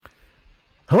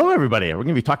Hello, everybody. We're going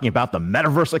to be talking about the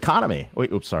metaverse economy.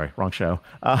 Wait, oops, sorry, wrong show.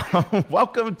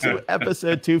 Welcome to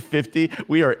episode 250.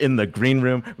 We are in the green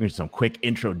room. We're going to do some quick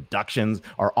introductions.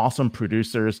 Our awesome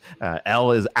producers,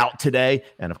 Elle is out today,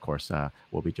 and of course,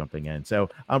 we'll be jumping in. So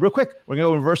real quick, we're going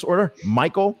to go in reverse order.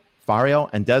 Michael, Fariyal,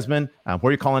 and Desmond, where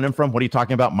are you calling in from? What are you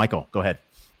talking about? Michael, go ahead.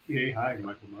 Hey, hi,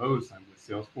 Michael Maoz. I'm with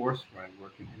Salesforce, where I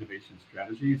work in innovation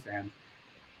strategies, and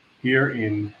here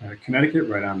in Connecticut,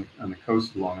 right on the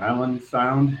coast of Long Island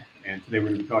Sound. And today we're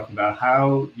going to be talking about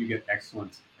how you get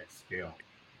excellence at scale.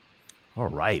 All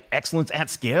right, excellence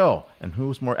at scale. And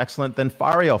who's more excellent than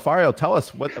Fariyal? Fariyal, tell us,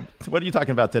 what are you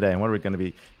talking about today, and what are we going to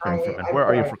be hearing from, and where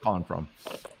are you calling from?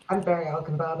 I'm Fariyal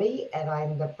Khanbabi, and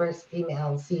I'm the first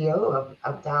female CEO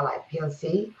of Dialight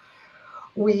PLC.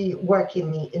 We work in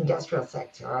the industrial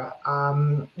sector,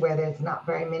 where there's not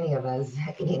very many of us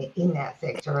in that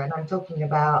sector. And I'm talking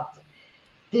about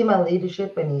female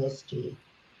leadership and ESG.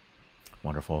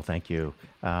 Wonderful. Thank you.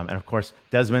 And of course,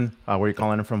 Desmond, where are you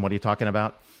calling in from? What are you talking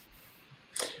about?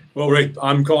 Well, Ray,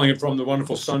 I'm calling in from the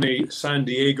wonderful sunny San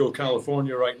Diego,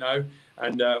 California right now.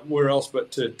 And where else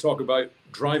but to talk about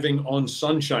driving on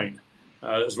sunshine,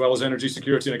 as well as energy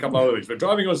security and a couple of other things. But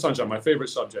driving on sunshine, my favorite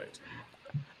subject.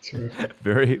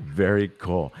 Very, very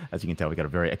cool. As you can tell, we got a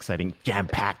very exciting,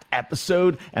 jam-packed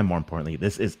episode. And more importantly,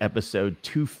 this is episode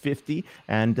 250.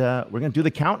 And we're going to do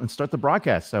the count and start the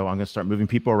broadcast. So I'm going to start moving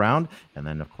people around. And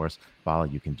then, of course, Vala,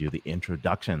 you can do the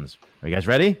introductions. Are you guys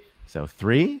ready? So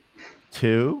 3,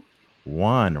 2,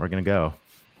 1. We're going to go.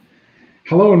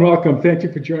 Hello and welcome. Thank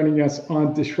you for joining us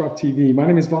on DisrupTV. My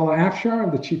name is Vala Afshar. I'm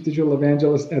the Chief Digital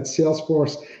Evangelist at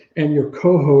Salesforce and your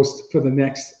co-host for the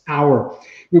next hour.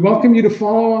 We welcome you to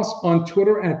follow us on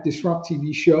Twitter at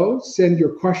DisrupTV Show. Send your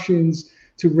questions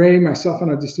to Ray, myself, and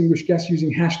our distinguished guests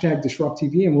using hashtag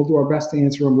DisrupTV, and we'll do our best to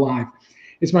answer them live.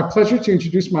 It's my pleasure to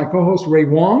introduce my co-host, Ray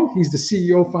Wang. He's the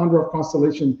CEO, founder of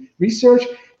Constellation Research.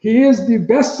 He is the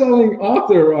best-selling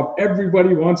author of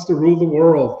Everybody Wants to Rule the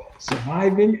World,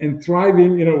 Surviving and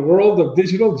Thriving in a World of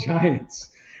Digital Giants.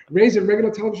 Ray's a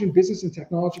regular television business and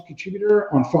technology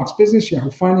contributor on Fox Business,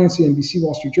 Yahoo Finance, CNBC,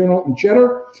 Wall Street Journal, and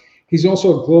Cheddar. He's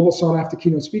also a global sought-after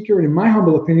keynote speaker, and in my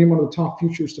humble opinion, one of the top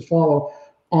futures to follow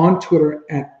on Twitter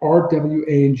at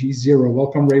RWANG0.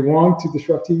 Welcome, Ray Wang, to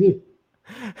DisrupTV.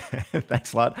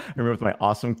 Thanks a lot. I'm here with my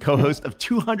awesome co-host of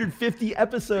 250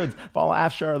 episodes, Vala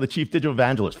Afshar, the Chief Digital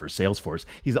Evangelist for Salesforce.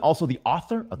 He's also the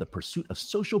author of The Pursuit of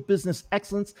Social Business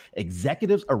Excellence.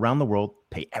 Executives around the world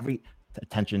pay every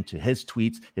attention to his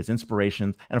tweets, his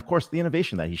inspirations, and of course, the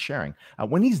innovation that he's sharing.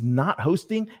 When he's not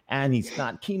hosting and he's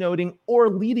not keynoting or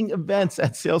leading events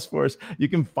at Salesforce, you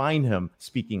can find him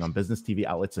speaking on business TV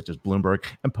outlets such as Bloomberg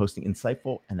and posting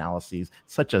insightful analyses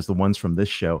such as the ones from this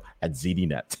show at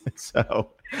ZDNet.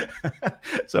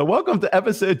 So welcome to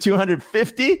episode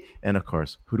 250. And of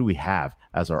course, who do we have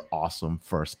as our awesome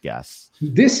first guest?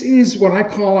 This is what I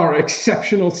call our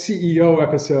exceptional CEO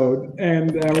episode.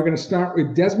 And we're going to start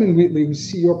with Desmond Wheatley,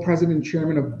 who's CEO, President, and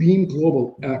Chairman of Beam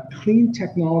Global, a clean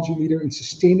technology leader in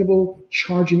sustainable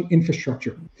charging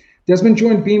infrastructure. Desmond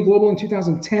joined Beam Global in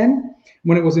 2010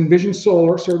 when it was Envision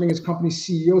Solar, serving as company's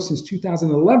CEO since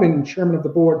 2011 and Chairman of the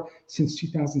Board since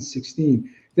 2016.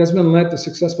 Desmond led the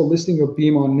successful listing of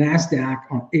Beam on NASDAQ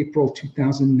on April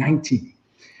 2019.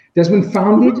 Desmond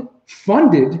funded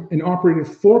and operated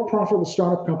 4 profitable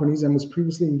startup companies and was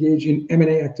previously engaged in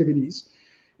M&A activities.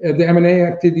 The M&A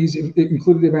activities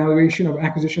included the evaluation of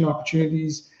acquisition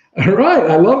opportunities. All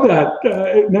right, I love that.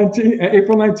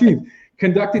 April 19th.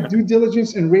 Conducted due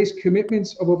diligence and raised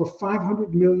commitments of over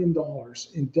 $500 million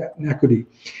in debt and equity.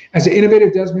 As an innovator,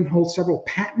 Desmond holds several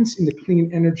patents in the clean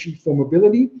energy for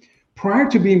mobility. Prior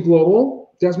to Beam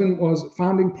Global, Desmond was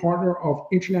founding partner of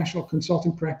international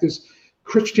consulting practice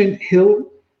Christian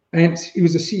Hill, and he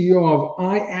was the CEO of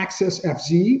iAccess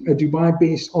FZ, a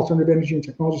Dubai-based alternative energy and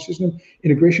technology system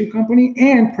integration company,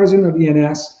 and president of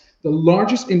ENS, the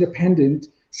largest independent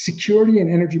security and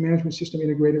energy management system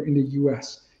integrator in the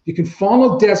US. You can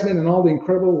follow Desmond and all the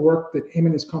incredible work that him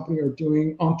and his company are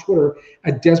doing on Twitter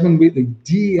at Desmond Wheatley,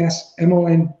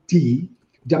 DSMOND WHEATLEY.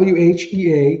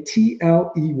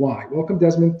 Welcome,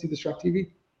 Desmond, to DisrupTV.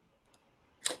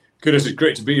 Goodness, it's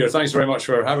great to be here. Thanks very much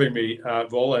for having me,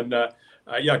 Vol. And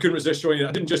I couldn't resist showing you.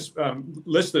 I didn't just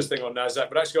list this thing on NASDAQ,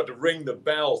 but actually got to ring the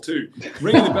bell too.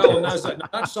 Ringing the bell on NASDAQ, now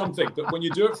that's something. But when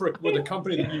you do it with a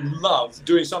company that you love,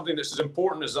 doing something that's as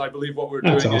important as I believe what we're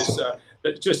doing awesome.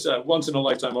 It's just a once in a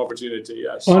lifetime opportunity.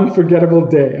 Yes. Unforgettable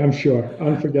day, I'm sure.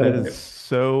 Unforgettable. That is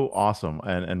so awesome,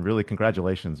 and really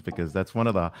congratulations, because that's one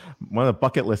of the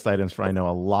bucket list items for, I know, a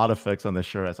lot of folks on this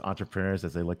show as entrepreneurs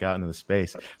as they look out into the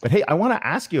space. But hey, I want to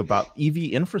ask you about EV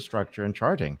infrastructure and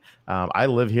charging. I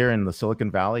live here in the Silicon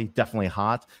Valley, definitely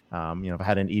hot. I've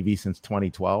had an EV since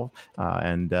 2012,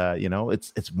 and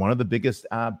it's one of the biggest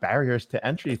barriers to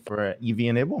entry for EV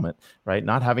enablement, right?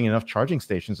 Not having enough charging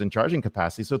stations and charging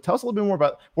capacity. So tell us a little bit more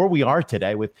about where we are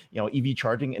today with EV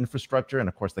charging infrastructure and,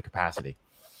 of course, the capacity.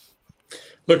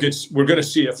 Look, we're going to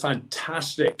see a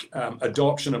fantastic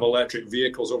adoption of electric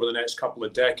vehicles over the next couple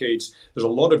of decades. There's a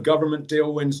lot of government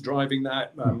tailwinds driving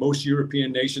that. Most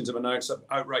European nations have announced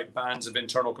outright bans of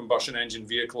internal combustion engine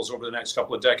vehicles over the next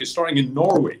couple of decades, starting in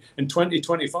Norway in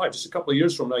 2025. Just a couple of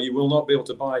years from now, you will not be able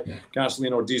to buy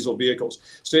gasoline or diesel vehicles.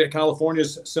 State of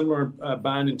California's similar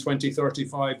ban in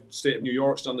 2035. State of New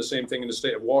York's done the same thing, and the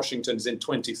state of Washington's in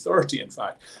 2030, in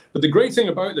fact. But the great thing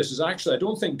about this is actually, I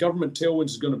don't think government tailwinds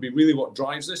is going to be really what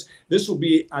drives this. This will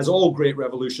be, as all great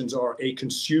revolutions are, a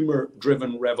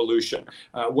consumer-driven revolution.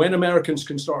 When Americans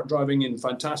can start driving in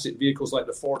fantastic vehicles like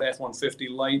the Ford F-150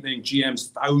 Lightning,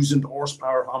 GM's 1,000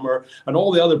 horsepower Hummer, and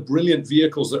all the other brilliant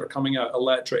vehicles that are coming out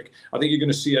electric, I think you're going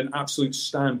to see an absolute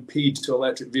stampede to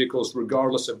electric vehicles,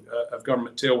 regardless of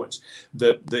government tailwinds.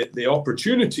 The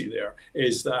opportunity there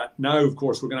is that now, of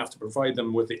course, we're going to have to provide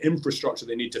them with the infrastructure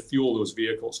they need to fuel those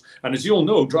vehicles. And as you all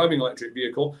know, driving an electric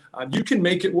vehicle, you can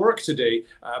make it work today,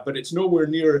 but it's nowhere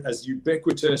near as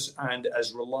ubiquitous and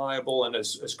as reliable and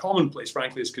as commonplace,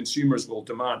 frankly, as consumers will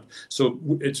demand. So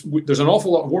there's an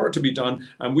awful lot of work to be done,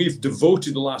 and we've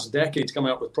devoted the last decade to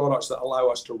coming up with products that allow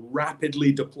us to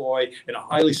rapidly deploy in a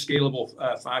highly scalable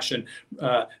fashion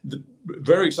the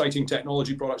very exciting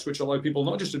technology products which allow people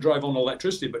not just to drive on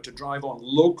electricity, but to drive on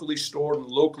locally stored and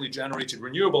locally generated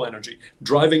renewable energy,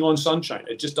 driving on sunshine.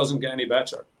 It just doesn't get any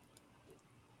better.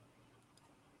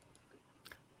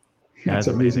 That's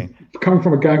amazing. Coming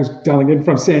from a guy who's dialing in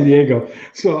from San Diego.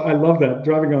 So I love that,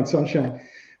 driving on sunshine.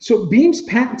 So Beam's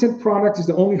patented product is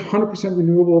the only 100%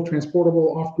 renewable,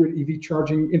 transportable, off-grid EV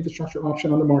charging infrastructure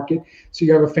option on the market. So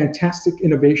you have a fantastic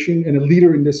innovation and a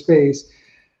leader in this space.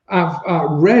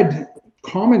 I've read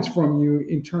comments from you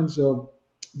in terms of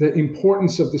the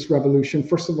importance of this revolution.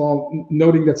 First of all,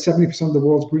 noting that 70% of the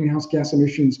world's greenhouse gas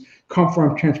emissions come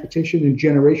from transportation and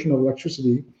generation of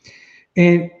electricity.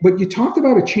 But you talked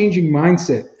about a changing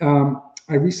mindset.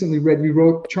 I recently read, you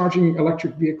wrote, charging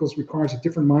electric vehicles requires a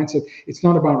different mindset. It's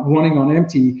not about running on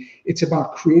empty. It's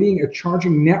about creating a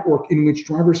charging network in which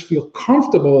drivers feel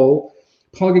comfortable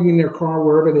plugging in their car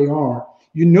wherever they are.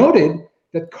 You noted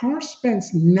that cars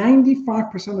spends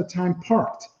 95% of the time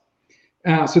parked.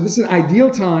 So this is an ideal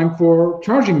time for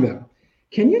charging them.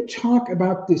 Can you talk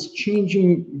about this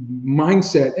changing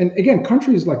mindset? And again,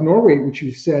 countries like Norway, which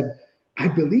you said, I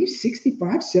believe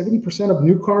 65-70% of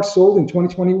new cars sold in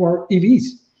 2020 were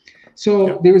EVs.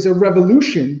 So there is a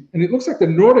revolution, and it looks like the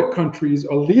Nordic countries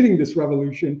are leading this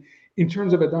revolution in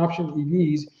terms of adoption of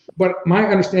EVs. But my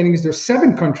understanding is there's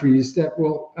 7 countries that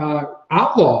will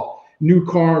outlaw new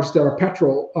cars that are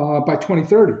petrol by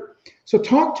 2030. So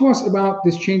talk to us about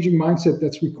this changing mindset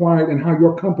that's required and how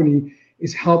your company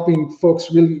is helping folks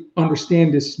really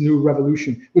understand this new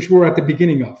revolution, which we're at the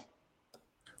beginning of.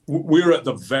 We're at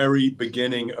the very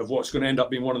beginning of what's going to end up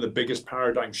being one of the biggest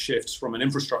paradigm shifts from an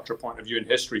infrastructure point of view in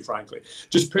history, frankly.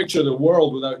 Just picture the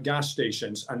world without gas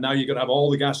stations, and now you're going to have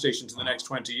all the gas stations in the next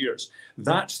 20 years.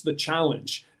 That's the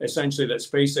challenge, essentially, that's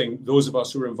facing those of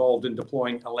us who are involved in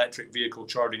deploying electric vehicle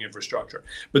charging infrastructure.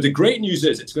 But the great news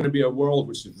is it's going to be a world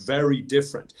which is very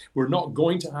different. We're not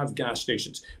going to have gas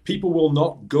stations. People will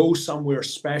not go somewhere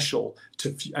special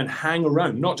and hang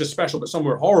around, not just special, but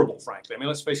somewhere horrible, frankly. I mean,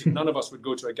 let's face it, none of us would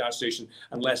go to a gas station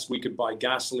unless we could buy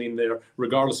gasoline there,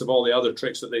 regardless of all the other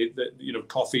tricks that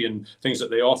coffee and things that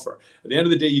they offer. At the end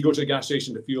of the day, you go to a gas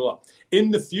station to fuel up.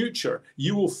 In the future,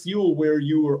 you will fuel where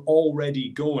you are already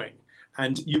going.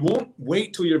 And you won't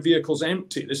wait till your vehicle's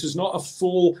empty. This is not a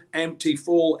full empty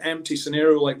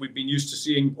scenario like we've been used to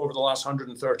seeing over the last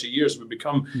 130 years. We've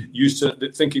become used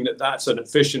to thinking that that's an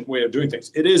efficient way of doing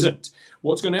things. It isn't.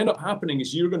 What's going to end up happening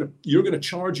is you're going to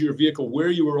charge your vehicle where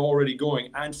you were already going,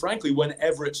 and frankly,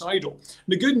 whenever it's idle. And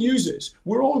the good news is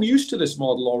we're all used to this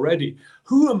model already.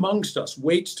 Who amongst us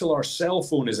waits till our cell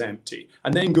phone is empty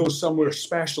and then goes somewhere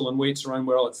special and waits around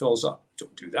while it fills up?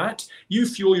 Don't do that. You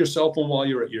fuel your cell phone while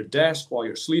you're at your desk, while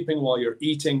you're sleeping, while you're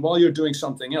eating, while you're doing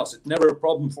something else. It's never a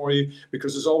problem for you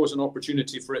because there's always an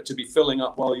opportunity for it to be filling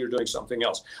up while you're doing something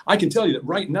else. I can tell you that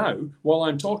right now, while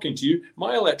I'm talking to you,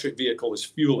 my electric vehicle is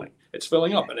fueling. it's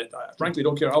filling up. And I frankly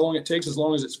don't care how long it takes, as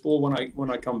long as it's full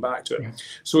when I come back to it.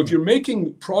 So if you're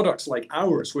making products like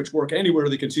ours, which work anywhere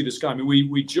they can see the sky, I mean,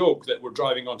 we joke that we're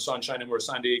driving on sunshine and we're a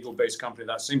San Diego-based company.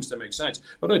 That seems to make sense.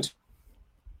 But I think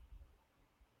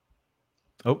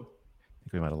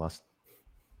we might have lost.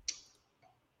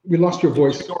 We lost your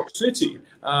voice. New York City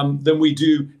than we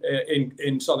do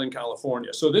in Southern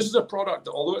California. So this is a product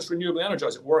that, although it's renewably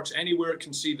energized, it works anywhere it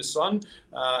can see the sun,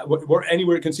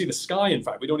 anywhere it can see the sky. In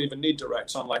fact, we don't even need direct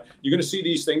sunlight. You're going to see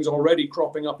these things already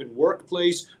cropping up in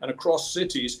workplace and across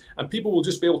cities, and people will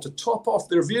just be able to top off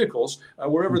their vehicles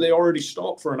wherever they already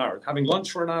stop for an hour, having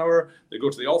lunch for an hour, they go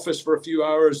to the office for a few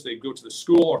hours, they go to the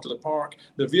school or to the park.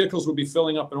 The vehicles will be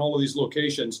filling up in all of these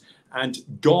locations. And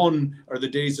gone are the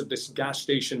days of this gas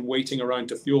station waiting around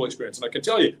to fuel experience. And I can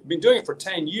tell you, I've been doing it for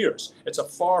 10 years. It's a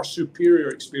far superior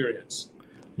experience.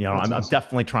 You know, I'm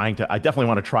definitely I definitely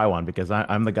want to try one, because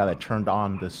I'm the guy that turned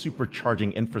on the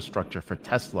supercharging infrastructure for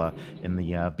Tesla in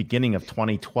the beginning of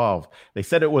 2012. They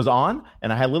said it was on,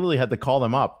 and I literally had to call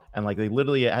them up. And like, they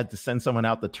literally had to send someone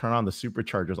out to turn on the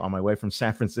superchargers on my way from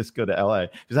San Francisco to LA,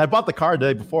 because I bought the car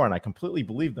the day before and I completely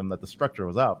believed them that the structure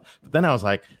was out. But then I was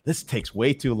like, this takes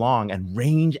way too long, and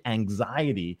range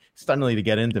anxiety suddenly to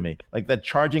get into me. Like, that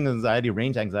charging anxiety,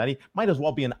 range anxiety might as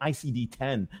well be an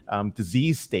ICD-10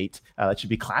 disease state that should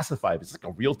be classified. It's like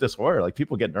a real disorder. Like,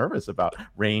 people get nervous about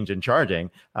range and charging.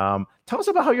 Tell us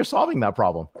about how you're solving that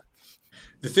problem.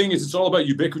 The thing is, it's all about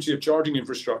ubiquity of charging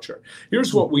infrastructure.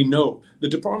 Here's what we know. The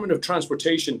Department of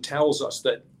Transportation tells us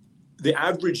that the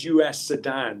average US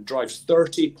sedan drives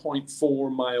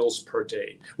 30.4 miles per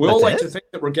day. We all like to think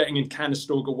that we're getting in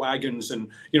Conestoga wagons and,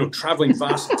 traveling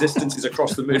vast distances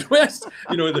across the Midwest,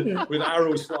 with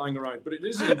arrows flying around. But it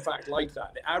isn't, in fact, like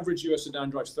that. The average US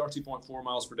sedan drives 30.4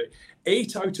 miles per day.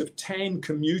 8 out of 10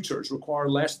 commuters require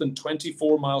less than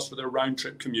 24 miles for their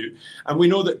round-trip commute. And we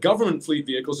know that government fleet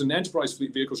vehicles and enterprise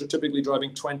fleet vehicles are typically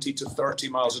driving 20 to 30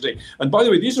 miles a day. And by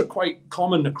the way, these are quite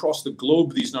common across the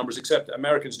globe, these numbers, except that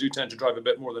Americans do tend to drive a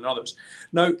bit more than others.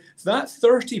 Now, that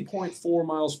 30.4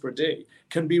 miles per day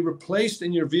can be replaced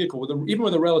in your vehicle even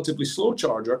with a relatively slow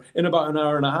charger in about an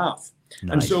hour and a half.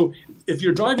 Nice. And so if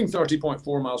you're driving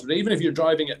 30.4 miles per day, even if you're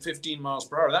driving at 15 miles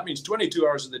per hour, that means 22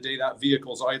 hours of the day that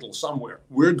vehicle's idle somewhere.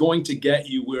 We're going to get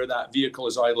you where that vehicle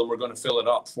is idle, and we're going to fill it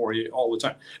up for you all the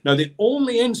time. Now, the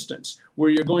only instance where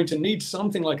you're going to need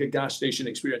something like a gas station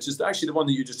experience is actually the one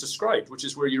that you just described, which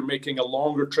is where you're making a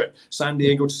longer trip, San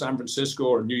Diego to San Francisco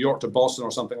or New York to Boston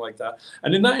or something like that.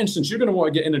 And in that instance, you're going to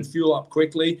want to get in and fuel up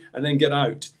quickly and then get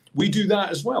out. We do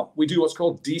that as well. We do what's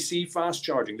called DC fast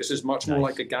charging. This is much more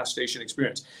like a gas station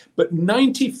experience. But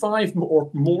 95% or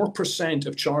more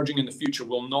of charging in the future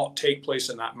will not take place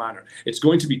in that manner. It's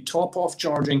going to be top-off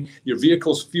charging, your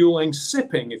vehicle's fueling,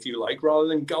 sipping, if you like, rather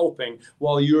than gulping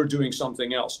while you're doing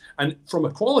something else. And from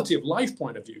a quality of life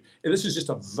point of view, this is just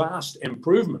a vast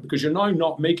improvement, because you're now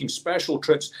not making special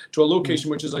trips to a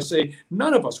location which, as I say,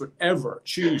 none of us would ever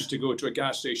choose to go to a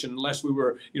gas station unless we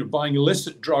were buying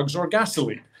illicit drugs or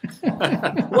gasoline.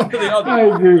 What are the other? I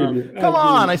agree with you. Come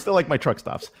on, I still like my truck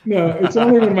stops. No, it's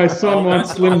only when my son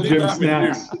wants Slim Jim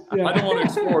snacks. Yeah. I don't want to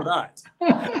explore that.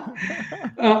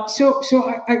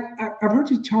 I've heard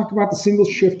you talk about the single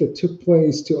shift that took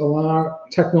place to allow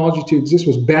technology to exist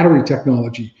was battery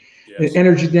technology. Yes.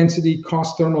 Energy density,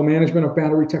 cost thermal management of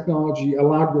battery technology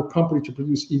allowed your company to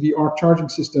produce EV arc charging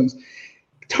systems.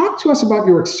 Talk to us about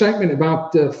your excitement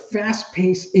about the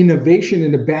fast-paced innovation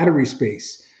in the battery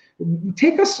space.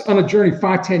 Take us on a journey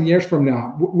 5-10 years from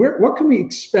now. What can we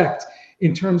expect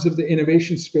in terms of the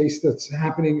innovation space that's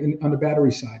happening on the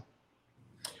battery side?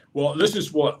 Well, this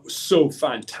is what's so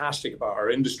fantastic about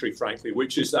our industry, frankly,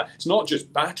 which is that it's not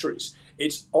just batteries.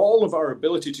 It's all of our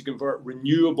ability to convert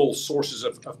renewable sources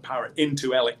of power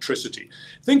into electricity.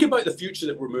 Think about the future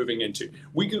that we're moving into.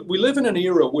 We live in an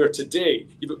era where today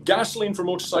you've got gasoline for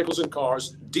motorcycles and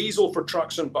cars, diesel for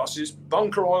trucks and buses,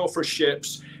 bunker oil for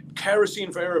ships,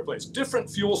 kerosene for airplanes, different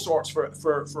fuel sorts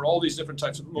for all these different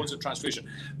types of modes of transportation.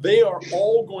 They are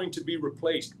all going to be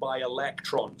replaced by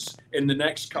electrons in the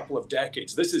next couple of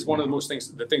decades. This is one of the things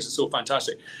that's so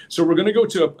fantastic. So we're going to go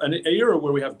to an era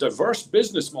where we have diverse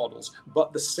business models,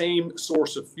 but the same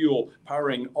source of fuel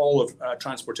powering all of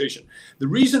transportation. The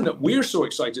reason that we're so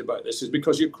excited about this is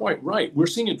because you're quite right. We're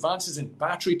seeing advances in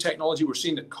battery technology. We're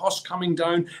seeing the cost coming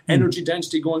down, energy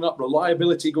density going up,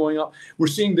 reliability going up. We're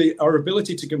seeing our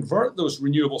ability to convert those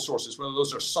renewable sources, whether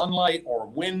those are sunlight or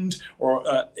wind, or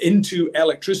into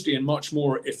electricity in much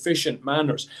more efficient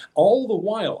manners. All the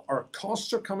while, our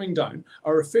costs are coming down,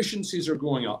 our efficiencies are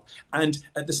going up, and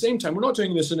at the same time, we're not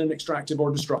doing this in an extractive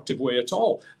or destructive way at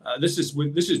all. This is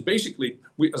basically,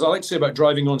 as I like to say about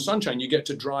driving on sunshine, you get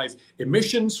to drive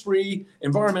emissions-free,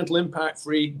 environmental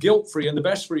impact-free, guilt-free, and the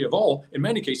best free of all, in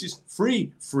many cases,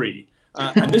 free.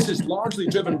 And this is largely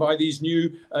driven by these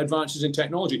new advances in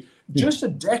technology. Just a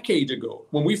decade ago,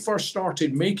 when we first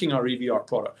started making our EV ARC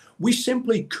product, we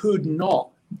simply could not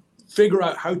figure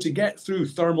out how to get through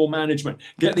thermal management,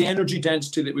 get the energy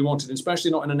density that we wanted,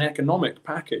 especially not in an economic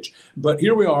package. But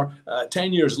here we are,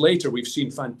 10 years later, we've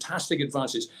seen fantastic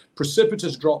advances,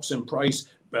 precipitous drops in price,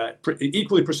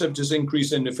 equally precipitous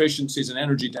increase in efficiencies and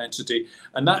energy density.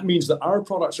 And that means that our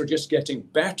products are just getting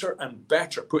better and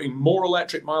better, putting more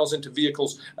electric miles into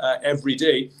vehicles every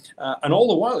day. And all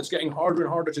the while, it's getting harder and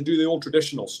harder to do the old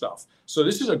traditional stuff. So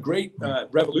this is a great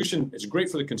revolution. It's great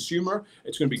for the consumer.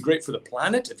 It's going to be great for the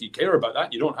planet. If you care about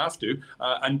that, you don't have to.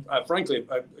 And frankly,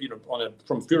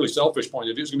 from a purely selfish point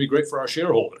of view, it's going to be great for our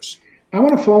shareholders. I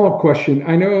want a follow-up question.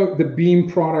 I know the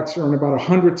Beam products are in about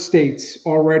 100 states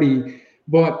already.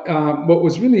 But what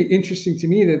was really interesting to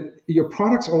me that your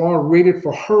products are all rated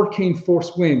for hurricane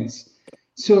force winds.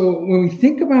 So when we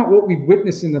think about what we've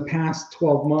witnessed in the past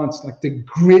 12 months, like the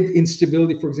grid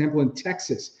instability, for example, in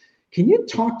Texas, can you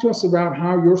talk to us about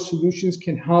how your solutions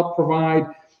can help provide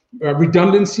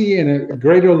redundancy and a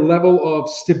greater level of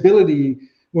stability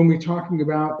when we're talking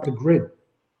about the grid?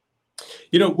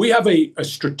 You know, we have a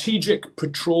strategic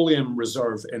petroleum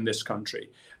reserve in this country,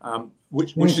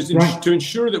 which is to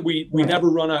ensure that we never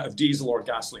run out of diesel or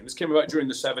gasoline. This came about during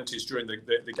the 70s, during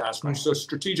the gas crash. So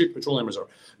strategic petroleum reserve.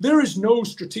 There is no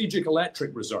strategic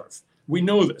electric reserve. We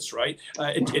know this, right?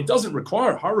 It doesn't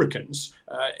require hurricanes.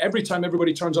 Every time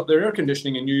everybody turns up their air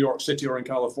conditioning in New York City or in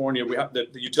California, we have the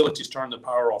utilities turn the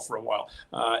power off for a while.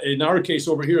 In our case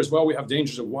over here as well, we have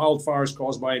dangers of wildfires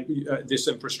caused by this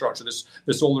infrastructure,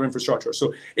 this older infrastructure.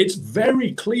 So it's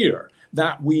very clear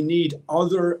that we need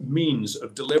other means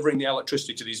of delivering the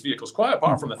electricity to these vehicles, quite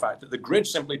apart from the fact that the grid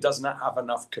simply does not have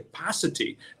enough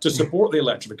capacity to support the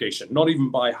electrification, not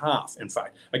even by half, in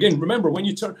fact. Again, remember, when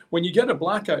you get a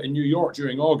blackout in New York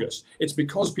during August, it's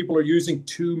because people are using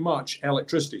too much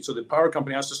electricity. So the power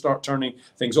company has to start turning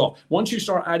things off. Once you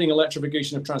start adding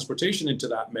electrification of transportation into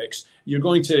that mix, you're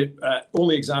going to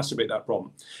only exacerbate that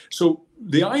problem. So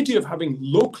the idea of having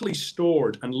locally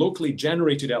stored and locally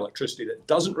generated electricity that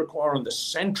doesn't require on the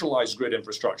centralized grid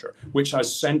infrastructure, which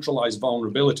has centralized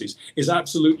vulnerabilities, is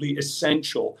absolutely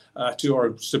essential to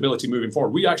our stability moving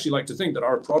forward. We actually like to think that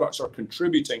our products are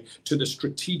contributing to the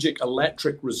strategic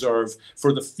electric reserve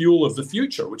for the fuel of the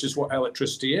future, which is what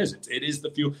electricity is. It is the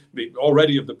fuel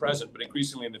already of the present, but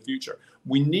increasingly in the future.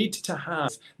 We need to have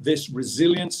this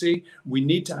resiliency. We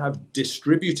need to have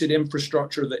distributed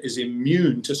infrastructure that is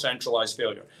immune to centralized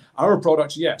failure. Our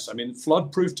products, yes, I mean,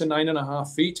 flood-proof to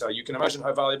 9.5 feet. You can imagine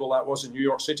how valuable that was in New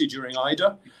York City during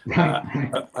Ida.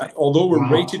 Although we're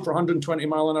rated for 120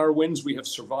 mile an hour winds, we have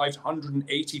survived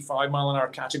 185 mile an hour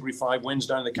category 5 winds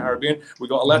down in the Caribbean. We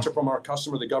got a letter from our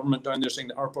customer, the government down there, saying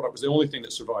that our product was the only thing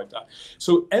that survived that.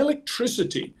 So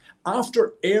electricity,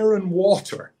 after air and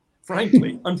water,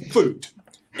 frankly, and food,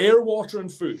 air, water,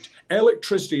 and food.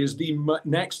 Electricity is the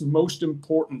next most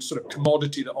important sort of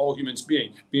commodity that all human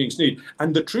beings need.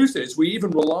 And the truth is, we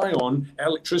even rely on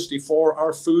electricity for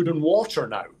our food and water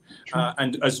now,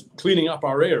 and as cleaning up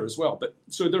our air as well. But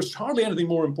so there's hardly anything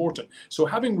more important. So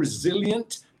having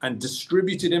resilient and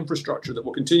distributed infrastructure that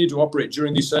will continue to operate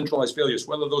during these centralized failures,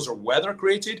 whether those are weather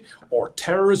created or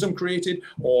terrorism created,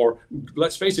 or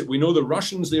let's face it, we know the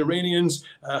Russians, the Iranians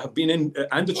have been in,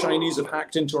 and the Chinese have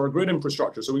hacked into our grid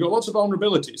infrastructure. So we've got lots of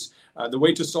vulnerabilities. The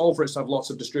way to solve for it is to have lots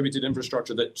of distributed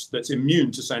infrastructure that's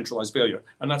immune to centralized failure.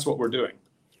 And that's what we're doing.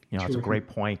 You know, it's a great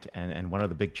point. And one of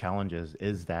the big challenges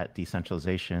is that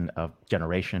decentralization of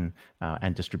generation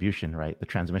and distribution, right? The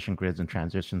transmission grids and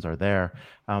transitions are there.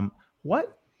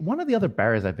 One of the other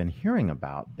barriers I've been hearing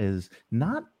about is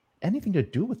not anything to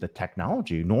do with the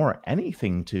technology, nor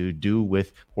anything to do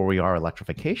with where we are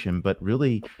electrification, but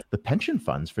really the pension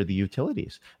funds for the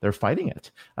utilities. They're fighting it.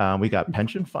 We got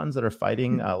pension funds that are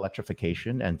fighting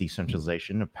electrification and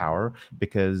decentralization of power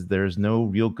because there's no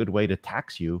real good way to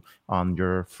tax you on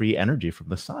your free energy from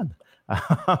the sun.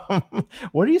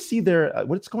 What do you see there?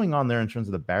 What's going on there in terms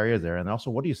of the barriers there? And also,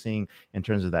 what are you seeing in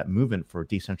terms of that movement for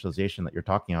decentralization that you're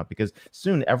talking about? Because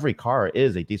soon every car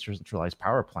is a decentralized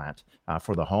power plant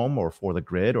for the home or for the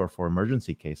grid or for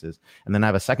emergency cases. And then I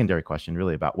have a secondary question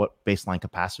really about what baseline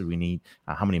capacity we need,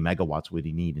 how many megawatts would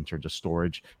we need in terms of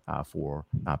storage for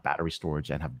battery storage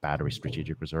and have battery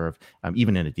strategic reserve,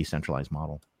 even in a decentralized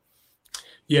model.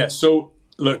 Yeah, so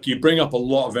look, you bring up a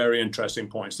lot of very interesting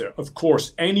points there. Of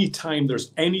course, anytime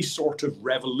there's any sort of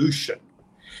revolution,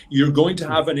 you're going to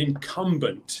have an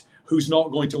incumbent who's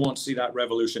not going to want to see that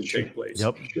revolution take place.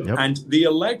 Yep. And the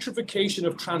electrification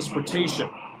of transportation,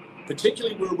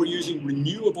 particularly where we're using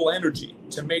renewable energy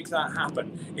to make that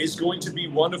happen, is going to be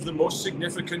one of the most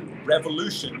significant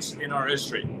revolutions in our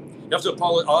history. You have to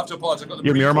apologize. I'll have to apologize. I've got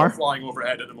the Marine Corps flying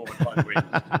overhead at the moment, by the way.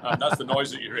 That's the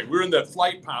noise that you're hearing. We're in the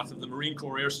flight path of the Marine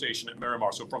Corps Air Station at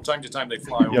Miramar, so from time to time they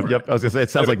fly over. Yep. I was going to say, it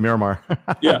sounds like Miramar.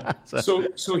 Yeah. So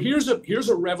here's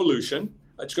a revolution.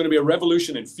 It's going to be a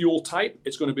revolution in fuel type.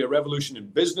 It's going to be a revolution in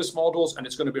business models, and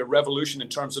it's going to be a revolution in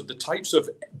terms of the types of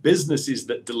businesses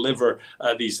that deliver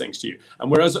these things to you.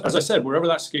 And whereas, as I said, wherever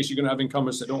that's the case, you're going to have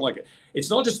incumbents that don't like it. It's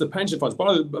not just the pension funds.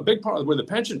 A big part of where the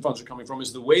pension funds are coming from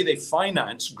is the way they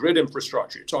finance grid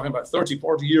infrastructure. You're talking about 30,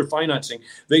 40-year financing.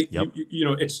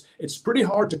 It's pretty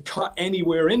hard to cut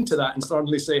anywhere into that and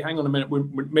suddenly say, hang on a minute,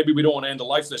 maybe we don't want to end of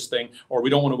life this thing, or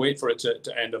we don't want to wait for it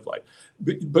to end of life.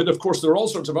 But of course, there are all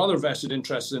sorts of other vested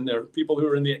interests in there. People who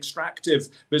are in the extractive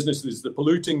businesses, the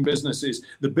polluting businesses,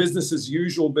 the business as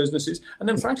usual businesses, and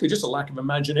then frankly, just a lack of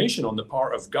imagination on the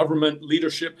part of government,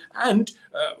 leadership, and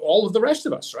all of the rest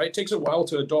of us, right? It takes a while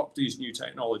to adopt these new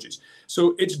technologies.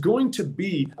 So it's going to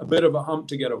be a bit of a hump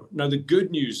to get over. Now, the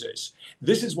good news is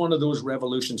this is one of those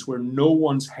revolutions where no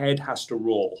one's head has to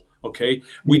roll. Okay,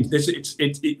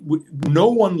 no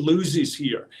one loses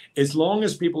here as long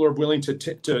as people are willing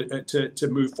to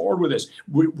move forward with this.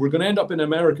 We're going to end up in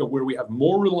America where we have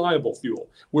more reliable fuel,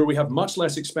 where we have much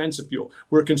less expensive fuel,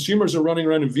 where consumers are running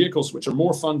around in vehicles which are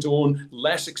more fun to own,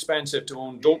 less expensive to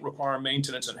own, don't require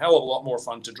maintenance, and hell of a lot more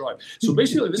fun to drive. So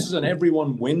basically, this is an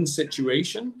everyone wins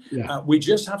situation. Yeah. We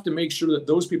just have to make sure that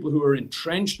those people who are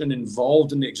entrenched and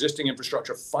involved in the existing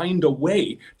infrastructure find a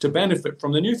way to benefit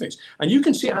from the new things. And you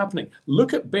can see it happening.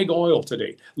 Look at big oil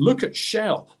today. Look at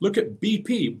Shell. Look at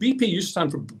BP. BP used to stand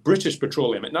for British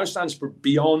Petroleum. It now stands for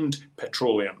Beyond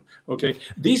Petroleum. Okay,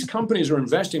 these companies are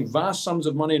investing vast sums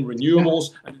of money in renewables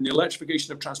and in the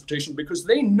electrification of transportation because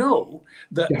they know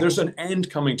that there's an end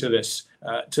coming to this,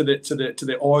 to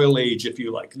the oil age, if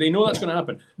you like. They know that's going to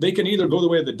happen. They can either go the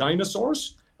way of the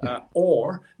dinosaurs,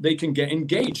 or they can get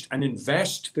engaged and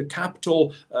invest the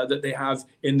capital that they have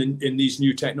in these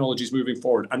new technologies moving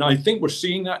forward. And I think we're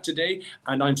seeing that today,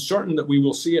 and I'm certain that we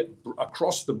will see it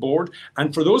across the board.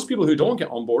 And for those people who don't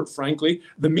get on board, frankly,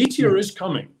 the meteor is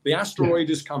coming. The asteroid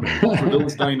is coming for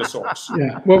those dinosaurs.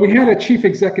 Yeah. Well, we had a chief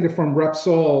executive from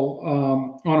Repsol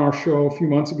on our show a few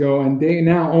months ago, and they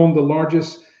now own the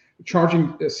largest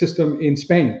charging system in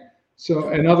Spain.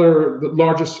 So the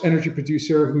largest energy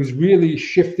producer who's really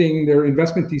shifting their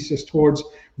investment thesis towards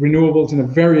renewables in a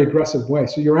very aggressive way.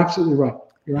 So you're absolutely right.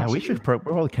 We should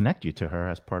probably connect you to her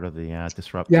as part of the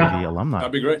DisrupTV alumni.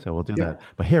 That'd be great. So we'll do that.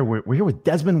 But here we're here with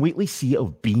Desmond Wheatley, CEO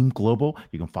of Beam Global.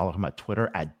 You can follow him at Twitter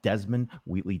at Desmond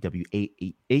Wheatley,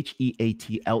 Wheatley.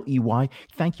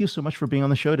 Thank you so much for being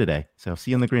on the show today. So see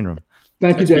you in the green room.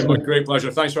 Thank you, Desmond. Great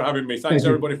pleasure. Thanks for having me. Thanks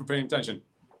everybody for paying attention.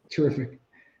 Terrific.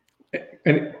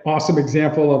 An awesome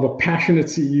example of a passionate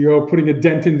CEO putting a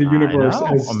dent in the universe,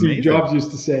 as Steve Jobs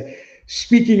used to say.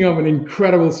 Speaking of an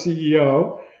incredible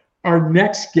CEO, our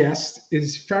next guest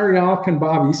is Fariyal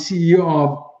Khanbabi, CEO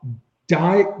of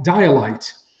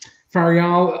Dialight.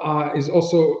 Fariyal is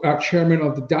also chairman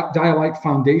of the Dialight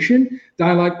Foundation.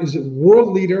 Dialight is a world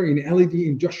leader in LED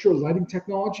industrial lighting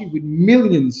technology with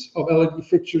millions of LED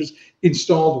fixtures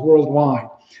installed worldwide.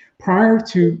 Prior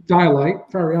to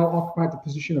Dialight, Fariyal occupied the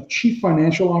position of Chief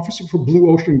Financial Officer for Blue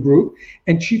Ocean Group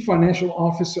and Chief Financial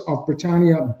Officer of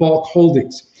Britannia Bulk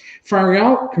Holdings.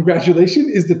 Fariyal, congratulations,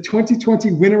 is the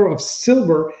 2020 winner of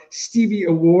Silver Stevie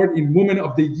Award in Woman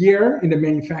of the Year in the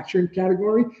manufacturing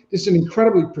category. This is an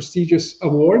incredibly prestigious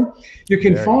award. You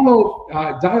can follow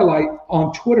Dialight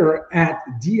on Twitter at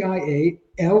DIALIGHT.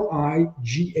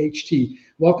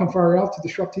 Welcome, Fariyal, to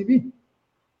DisrupTV.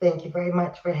 Thank you very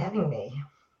much for having me.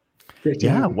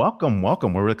 Welcome.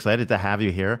 We're excited to have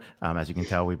you here. As you can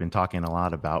tell, we've been talking a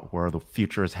lot about where the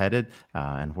future is headed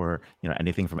and where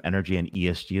anything from energy and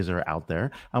ESGs are out there.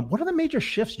 What are the major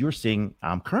shifts you're seeing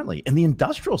currently in the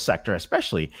industrial sector,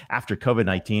 especially after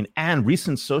COVID-19 and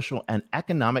recent social and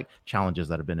economic challenges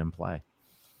that have been in play?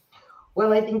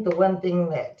 Well, I think the one thing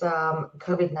that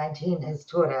COVID-19 has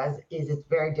taught us is it's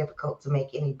very difficult to make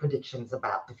any predictions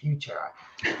about the future.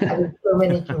 I mean, so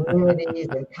many communities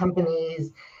and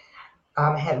companies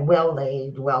had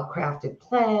well-laid, well-crafted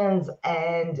plans,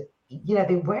 and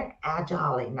they weren't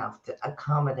agile enough to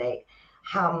accommodate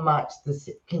how much the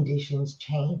conditions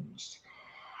changed.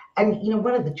 And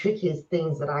one of the trickiest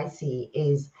things that I see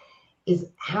is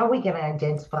how we can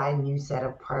identify a new set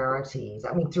of priorities.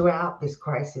 I mean, throughout this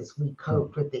crisis, we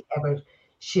coped with the ever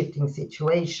shifting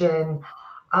situation,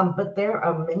 but there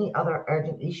are many other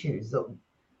urgent issues that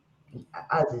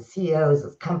as CEOs,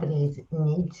 as companies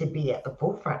need to be at the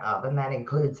forefront of, and that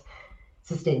includes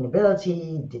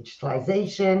sustainability,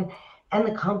 digitalization, and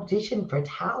the competition for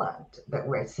talent that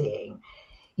we're seeing.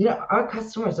 Our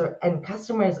customers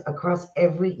across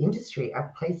every industry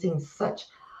are placing such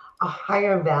a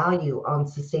higher value on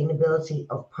sustainability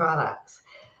of products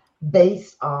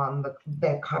based on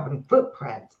their carbon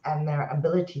footprint and their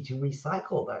ability to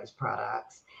recycle those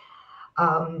products.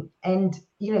 And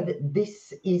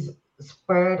this is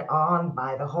spurred on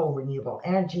by the whole renewable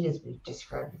energy, as we've just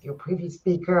heard with your previous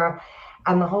speaker,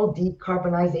 and the whole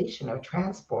decarbonization of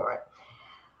transport.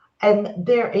 And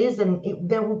there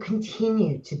will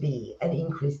continue to be an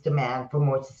increased demand for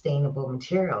more sustainable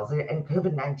materials, and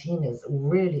COVID-19 has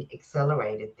really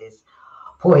accelerated this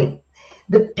point.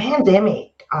 The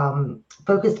pandemic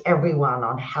focused everyone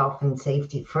on health and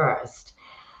safety first,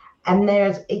 and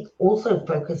it also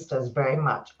focused us very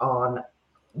much on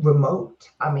remote.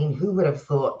 I mean, who would have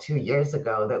thought 2 years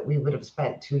ago that we would have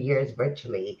spent 2 years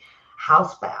virtually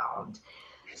housebound?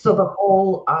 So the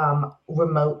whole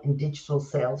remote and digital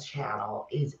sales channel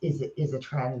is a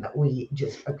trend that we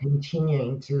just are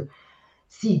continuing to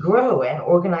see grow, and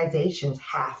organizations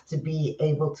have to be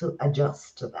able to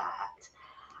adjust to that.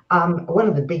 One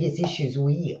of the biggest issues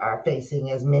we are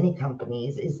facing as many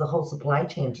companies is the whole supply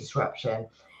chain disruption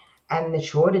and the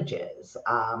shortages.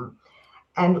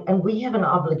 And we have an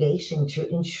obligation to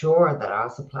ensure that our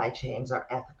supply chains are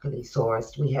ethically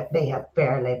sourced. They have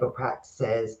fair labor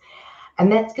practices,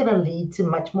 and that's going to lead to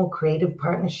much more creative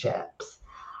partnerships.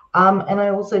 And I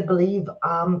also believe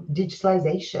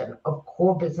digitalization of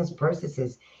core business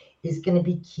processes is going to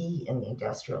be key in the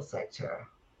industrial sector.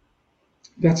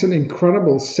 That's an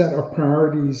incredible set of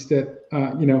priorities that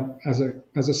as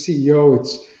a CEO,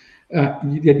 it's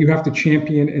that you have to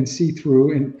champion and see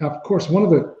through. And of course, one of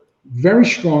the very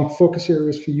strong focus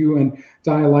areas for you and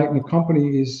Dialight and the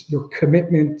company is your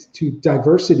commitment to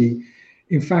diversity.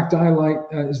 In fact,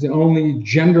 Dialight is the only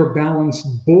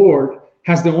gender-balanced board,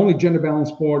 has the only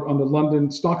gender-balanced board on the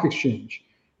London Stock Exchange,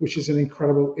 which is an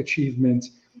incredible achievement.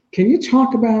 Can you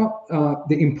talk about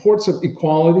the importance of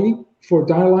equality for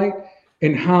Dialight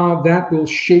and how that will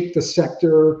shape the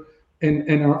sector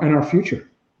and our future?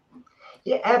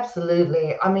 Yeah,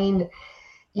 absolutely. I mean,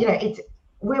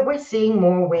 we're seeing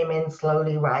more women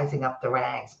slowly rising up the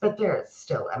ranks, but there's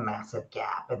still a massive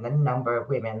gap in the number of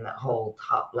women that hold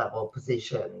top level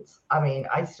positions. I mean,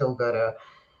 I still go to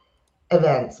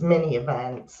many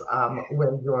events,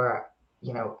 where you're,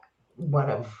 one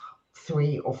of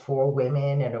 3 or 4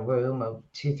 women in a room of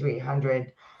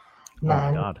 200-300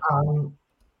 men. Oh my God.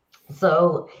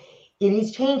 So it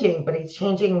is changing, but it's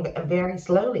changing very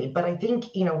slowly. But I think,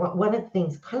 one of the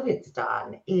things COVID's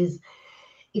done is,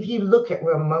 if you look at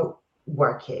remote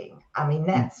working, I mean,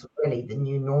 that's really the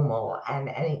new normal, and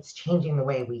it's changing the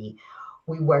way we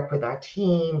work with our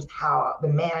teams, how the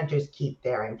managers keep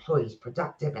their employees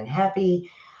productive and happy.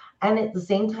 And at the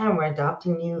same time, we're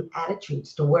adopting new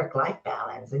attitudes to work-life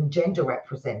balance and gender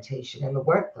representation in the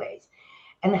workplace.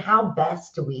 And how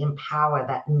best do we empower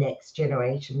that next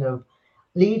generation of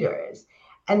leaders?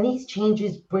 And these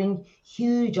changes bring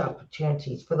huge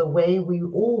opportunities for the way we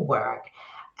all work.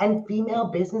 And female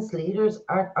business leaders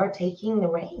are taking the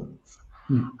reins.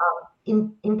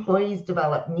 Employees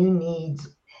develop new needs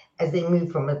as they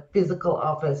move from a physical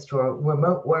office to a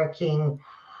remote working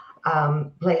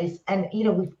place. And,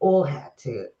 we've all had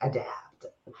to adapt.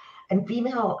 And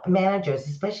female managers,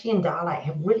 especially in Dialight,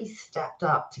 have really stepped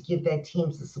up to give their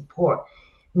teams the support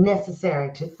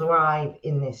necessary to thrive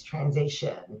in this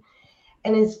transition.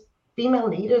 And as female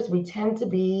leaders, we tend to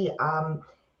be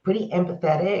pretty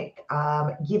empathetic,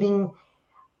 giving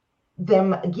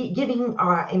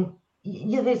our,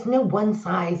 there's no one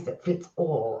size that fits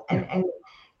all.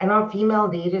 And our female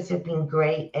leaders have been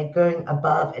great at going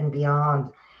above and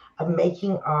beyond, of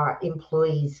making our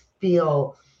employees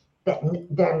feel that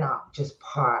they're not just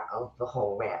part of the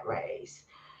whole rat race.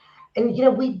 And,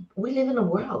 we live in a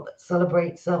world that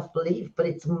celebrates self-belief, but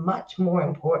it's much more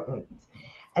important,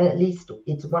 and at least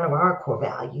it's one of our core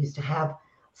values, to have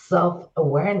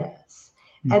self-awareness.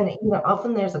 And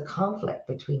often there's a conflict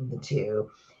between the two.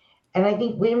 And I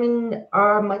think women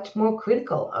are much more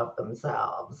critical of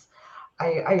themselves.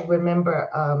 I remember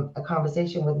a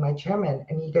conversation with my chairman,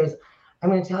 and he goes, I'm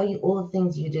going to tell you all the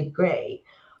things you did great,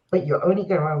 but you're only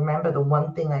going to remember the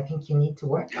one thing I think you need to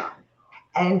work on.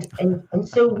 And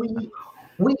so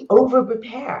we over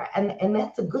prepare, and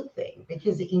that's a good thing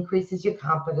because it increases your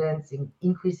confidence and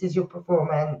increases your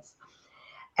performance.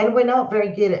 And we're not very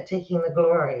good at taking the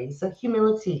glory. So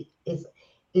humility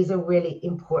is a really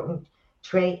important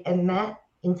trait, and that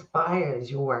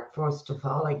inspires your workforce to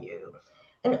follow you.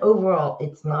 And overall,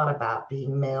 it's not about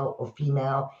being male or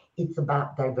female, it's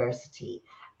about diversity.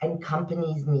 And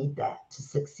companies need that to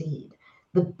succeed.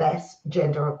 The best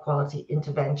gender equality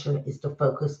intervention is to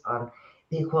focus on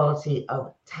the equality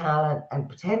of talent and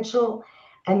potential.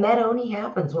 And that only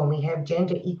happens when we have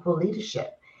gender equal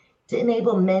leadership to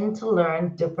enable men to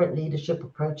learn different leadership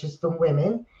approaches from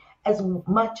women, as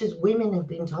much as women have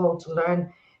been told to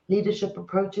learn leadership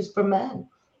approaches from men.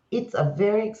 It's a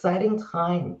very exciting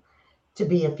time to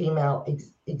be a female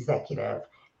executive,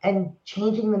 and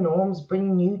changing the norms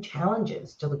bring new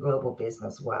challenges to the global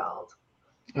business world.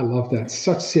 I love that.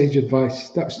 Such sage advice.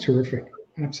 That was terrific.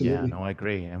 Absolutely. Yeah, no, I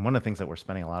agree. And one of the things that we're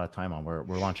spending a lot of time on, we're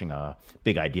launching a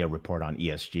big idea report on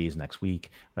ESGs next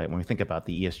week, right? When we think about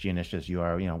the ESG initiatives,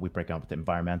 we break down with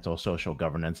environmental, social,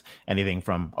 governance, anything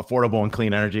from affordable and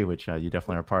clean energy, which you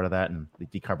definitely are part of that, and the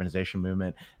decarbonization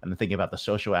movement. And then thinking about the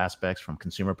social aspects, from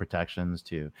consumer protections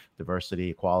to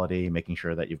diversity, equality, making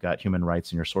sure that you've got human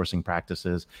rights in your sourcing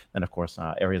practices. And of course,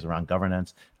 areas around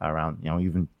governance, around,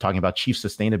 even talking about chief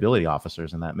sustainability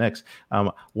officers in that mix.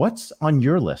 What's on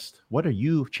your list? What are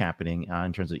you championing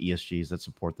in terms of ESGs that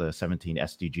support the 17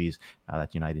 SDGs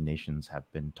that United Nations have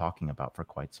been talking about for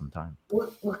quite some time? Well,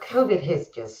 COVID has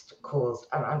just caused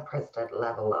an unprecedented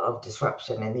level of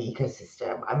disruption in the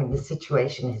ecosystem. I mean, the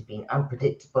situation has been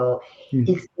unpredictable.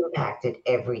 It's impacted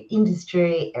every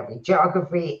industry, every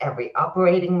geography, every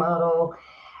operating model.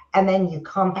 And then you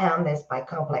compound this by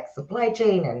complex supply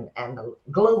chain and the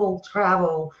global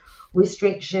travel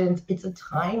restrictions. It's a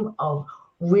time of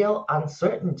real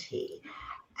uncertainty.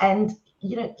 And,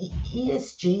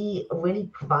 ESG really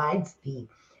provides the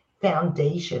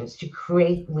foundations to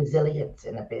create resilience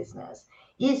in a business.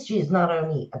 ESG is not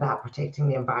only about protecting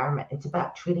the environment, it's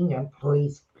about treating your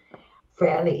employees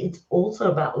fairly. It's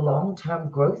also about long-term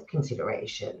growth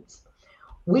considerations.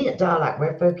 We at Dialight,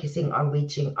 we're focusing on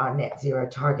reaching our net zero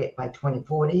target by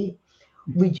 2040,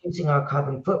 reducing our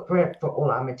carbon footprint for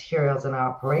all our materials and our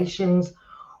operations.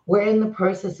 We're in the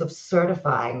process of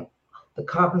certifying the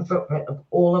carbon footprint of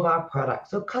all of our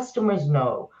products, so customers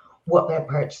know what they're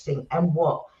purchasing and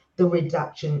what the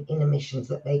reduction in emissions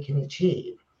that they can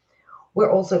achieve.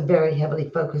 We're also very heavily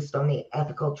focused on the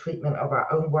ethical treatment of our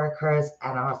own workers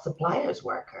and our suppliers'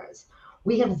 workers.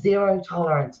 We have zero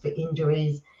tolerance for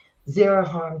injuries, zero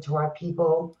harm to our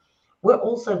people. We're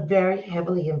also very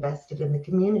heavily invested in the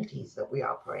communities that we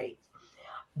operate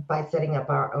by setting up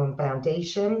our own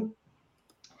foundation.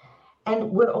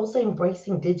 And we're also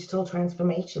embracing digital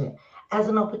transformation as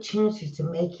an opportunity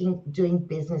to doing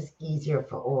business easier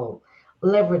for all,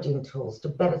 leveraging tools to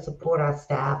better support our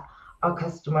staff, our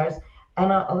customers,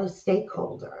 and our other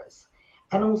stakeholders,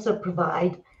 and also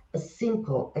provide a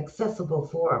simple, accessible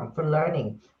forum for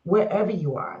learning wherever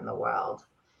you are in the world.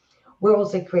 We're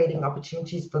also creating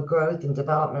opportunities for growth and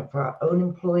development for our own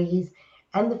employees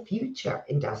and the future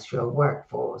industrial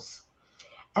workforce.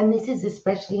 And this is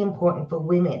especially important for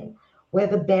women, where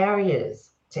the barriers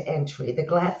to entry, the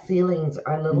glass ceilings,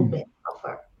 are a little bit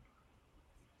tougher.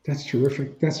 That's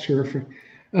terrific. That's terrific.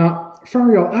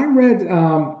 Fariyal, I read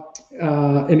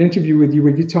an interview with you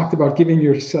where you talked about giving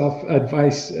yourself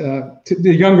advice to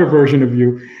the younger version of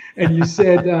you. And you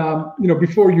said,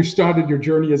 before you started your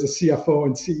journey as a CFO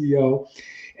and CEO,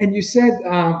 and you said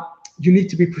you need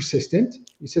to be persistent.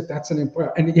 You said that's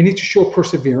and you need to show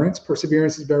perseverance.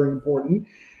 Perseverance is very important.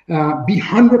 Be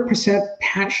 100%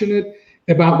 passionate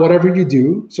about whatever you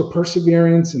do. So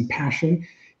perseverance and passion.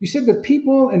 You said that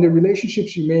people and the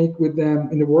relationships you make with them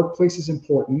in the workplace is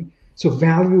important. So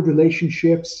value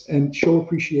relationships and show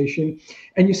appreciation.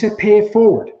 And you said pay it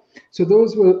forward. So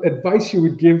those were advice you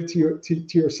would give to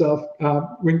yourself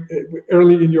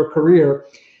early in your career.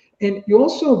 And you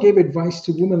also gave advice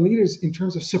to women leaders in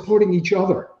terms of supporting each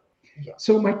other. Yeah.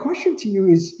 So my question to you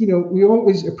is, we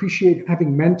always appreciate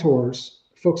having mentors,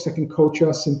 folks that can coach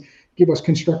us and give us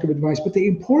constructive advice, but the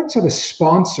importance of a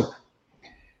sponsor,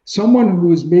 someone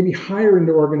who is maybe higher in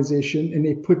the organization and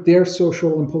they put their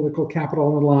social and political capital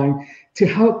on the line to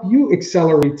help you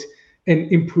accelerate and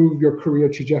improve your career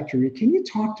trajectory. Can you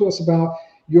talk to us about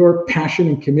your passion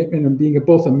and commitment on being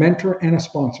both a mentor and a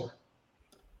sponsor.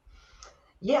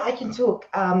 Yeah, I can talk.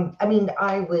 I mean,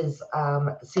 I was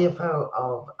CFO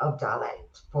of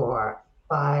Dialight for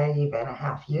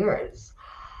 5.5 years,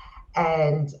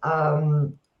 and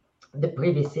the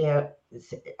previous CEO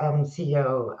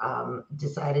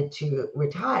decided to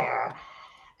retire.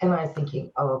 And I was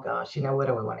thinking, oh gosh, what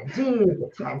do I want to do? Is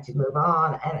it time to move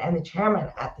on? And the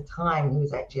chairman at the time, he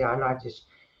was actually our largest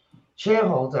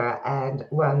shareholder and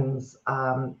runs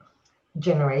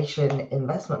Generation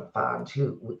Investment Fund,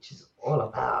 which is all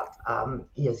about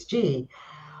ESG,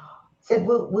 said,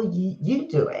 well, you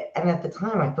do it. And at the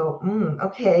time I thought,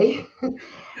 okay.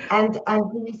 and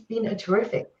he's been a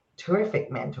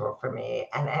terrific mentor for me,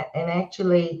 and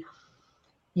actually,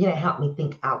 helped me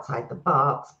think outside the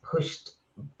box, pushed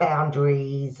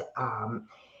boundaries,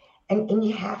 and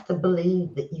you have to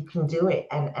believe that you can do it.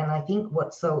 And I think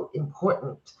what's so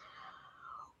important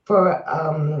for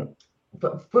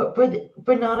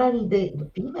not only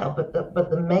the female but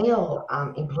the male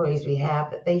employees we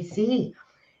have, that they see,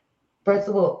 first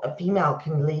of all, a female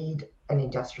can lead an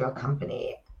industrial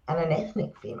company, and an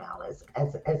ethnic female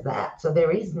as that. So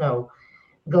there is no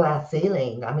glass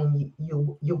ceiling. I mean,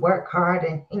 you work hard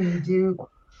and you do,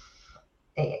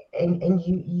 and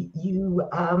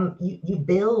you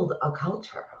build a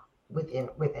culture within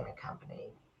a company.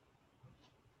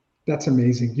 That's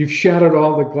amazing. You've shattered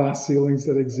all the glass ceilings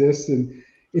that exist, and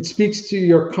it speaks to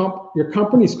your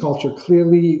company's culture.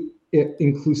 Clearly,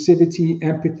 inclusivity,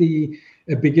 empathy,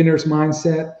 a beginner's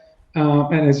mindset,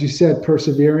 and as you said,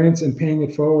 perseverance and paying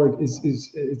it forward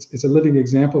is a living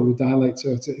example with Dialight. So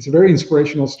it's a very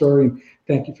inspirational story, and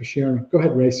thank you for sharing. Go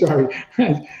ahead, Ray. Sorry.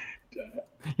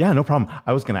 Yeah, no problem.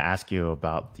 I was going to ask you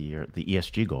about the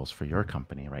ESG goals for your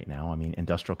company right now. I mean,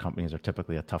 industrial companies are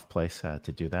typically a tough place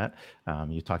to do that.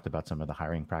 You talked about some of the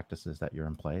hiring practices that you're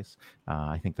in place.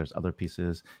 I think there's other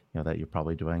pieces, that you're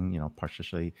probably doing,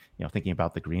 partially, thinking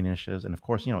about the green initiatives. And of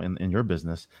course, in your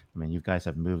business, I mean, you guys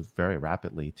have moved very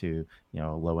rapidly to,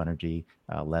 low energy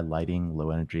LED lighting,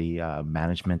 low energy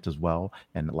management as well.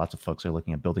 And lots of folks are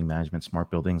looking at building management,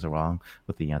 smart buildings, along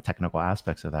with the technical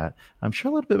aspects of that. I'm sure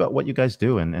a little bit about what you guys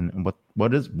do and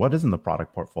what is in the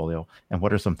product portfolio, and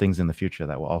what are some things in the future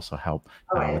that will also help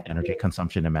with energy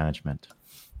consumption and management.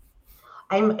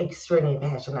 I'm extremely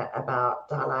passionate about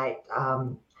Dialight.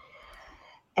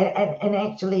 And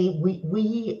actually,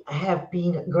 we have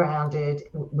been grounded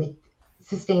with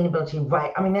sustainability,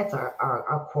 right? I mean, that's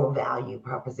our core value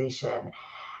proposition.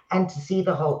 And to see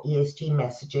the whole ESG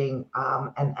messaging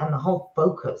and the whole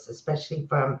focus, especially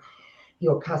from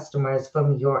your customers,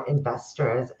 from your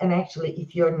investors. And actually,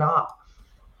 if you're not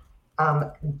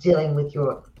dealing with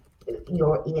your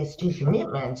ESG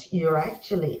commitment, you're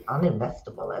actually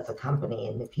uninvestable as a company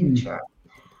in the future.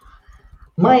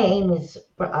 My aim is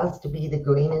for us to be the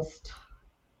greenest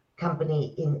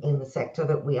company in the sector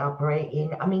that we operate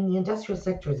in. I mean, the industrial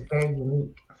sector is very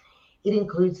unique. It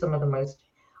includes some of the most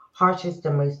harshest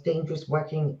and most dangerous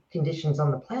working conditions on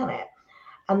the planet.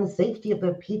 And the safety of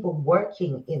the people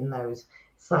working in those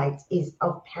sites is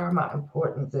of paramount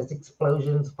importance. There's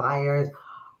explosions, fires,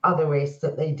 other risks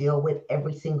that they deal with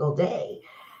every single day.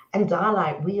 And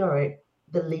Dialight, we are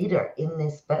the leader in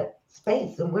this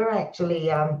space. And we're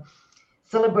actually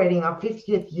celebrating our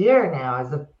 50th year now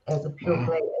as a pure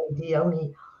play LED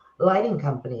only lighting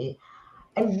company.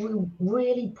 And we're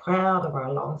really proud of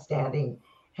our longstanding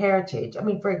heritage. I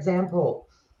mean, for example,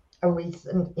 a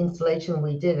recent installation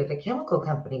we did at a chemical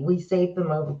company, we saved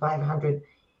them over 500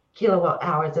 kilowatt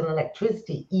hours in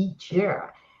electricity each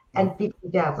year, and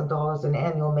 $50,000 in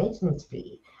annual maintenance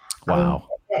fee. Wow. I mean,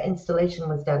 that installation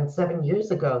was done 7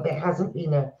 years ago. There hasn't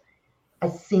been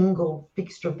a single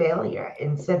fixture failure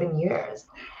in 7 years.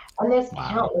 And there's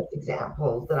countless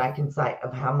examples that I can cite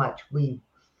of how much we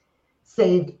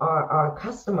saved our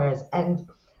customers. And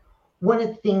one of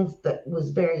the things that was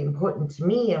very important to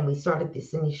me, and we started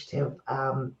this initiative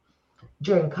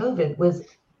during COVID, was,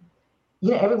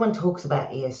 everyone talks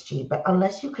about ESG, but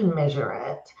unless you can measure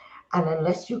it and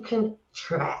unless you can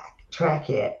track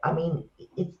it, I mean,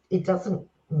 it doesn't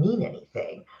mean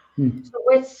anything. So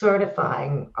we're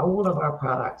certifying all of our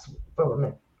products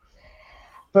from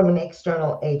an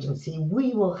external agency.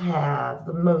 We will have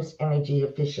the most energy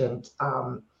efficient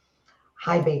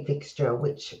high bay fixture,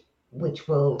 which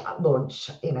will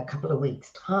launch in a couple of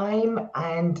weeks' time,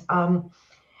 and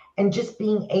just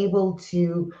being able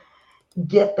to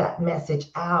get that message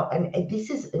out. And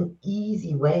this is an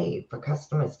easy way for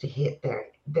customers to hit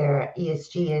their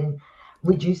ESG and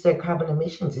reduce their carbon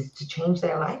emissions, is to change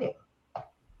their lighting.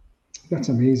 That's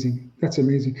amazing. That's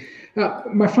amazing.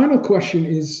 My final question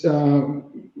is,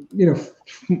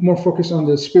 more focused on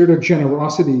the spirit of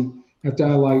generosity at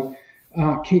Dialight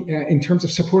in terms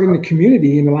of supporting the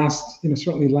community in the last,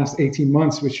 certainly the last 18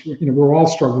 months, which we're all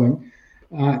struggling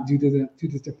due to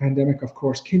the pandemic, of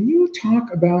course. Can you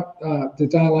talk about the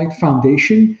Dialight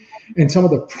Foundation and some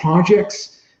of the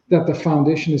projects that the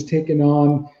foundation has taken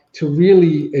on to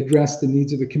really address the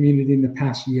needs of the community in the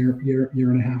past year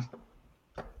and a half?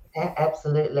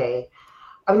 Absolutely.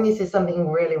 I mean, this is something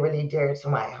really, really dear to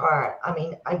my heart. I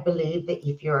mean, I believe that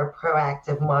if you're a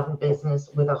proactive modern business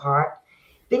with a heart,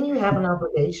 then you have an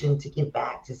obligation to give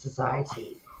back to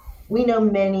society. We know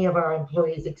many of our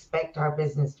employees expect our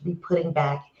business to be putting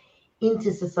back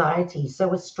into society.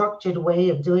 So a structured way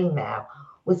of doing that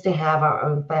was to have our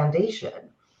own foundation.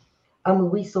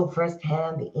 We saw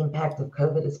firsthand the impact of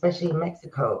COVID, especially in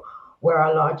Mexico, where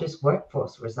our largest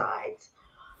workforce resides.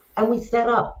 And we set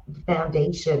up the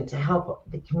foundation to help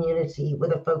the community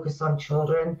with a focus on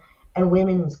children and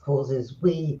women's causes.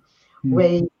 We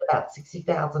raised about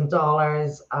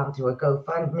 $60,000 to a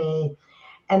GoFundMe,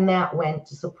 and that went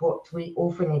to support 3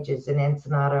 orphanages in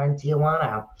Ensenada and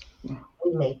Tijuana.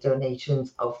 We made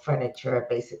donations of furniture,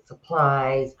 basic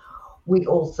supplies. We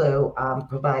also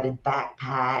provided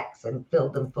backpacks and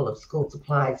filled them full of school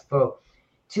supplies for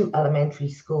 2 elementary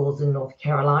schools in North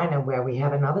Carolina, where we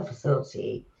have another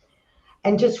facility.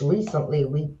 And just recently,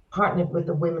 we partnered with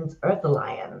the Women's Earth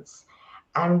Alliance,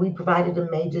 and we provided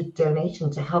a major donation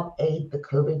to help aid the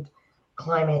COVID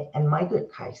climate and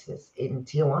migrant crisis in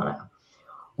Tijuana,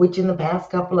 which in the past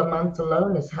couple of months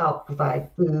alone has helped provide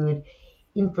food,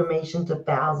 information to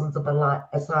thousands of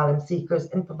asylum seekers,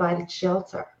 and provided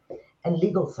shelter and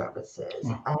legal services.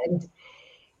 And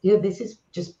this is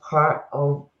just part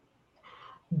of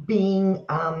being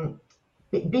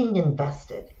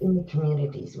invested in the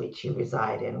communities which you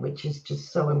reside in, which is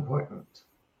just so important.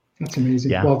 That's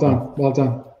amazing. Yeah. Well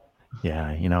done.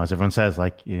 Yeah, as everyone says,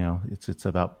 it's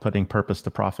about putting purpose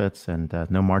to profits and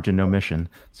no margin, no mission.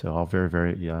 So all very,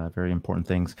 very, very important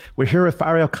things. We're here with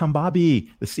Fariyal Khanbabi,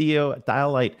 the CEO at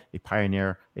Dialight, a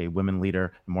pioneer, a women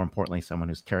leader, and more importantly, someone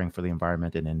who's caring for the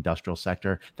environment in the industrial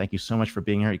sector. Thank you so much for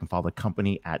being here. You can follow the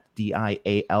company at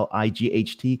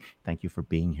DIALIGHT. Thank you for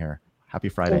being here. Happy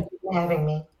Friday. Thank you for having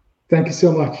me. Thank you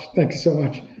so much.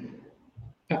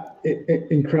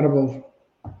 Incredible.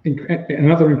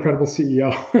 Another incredible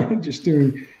CEO, just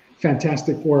doing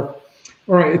fantastic work.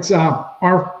 All right, it's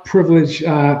our privilege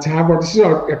to have this is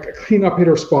our cleanup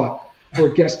hitter spot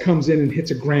where a guest comes in and hits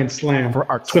a grand slam. For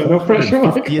our so no pressure.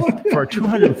 For our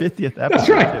 250th episode.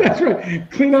 That's right.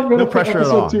 Cleanup hitter. No pressure at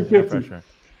all. 250. No pressure.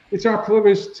 It's our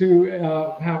privilege to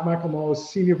have Michael Maoz,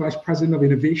 Senior Vice President of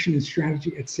Innovation and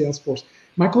Strategy at Salesforce.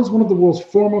 Michael is one of the world's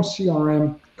foremost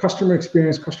CRM, customer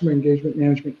experience, customer engagement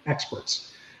management experts.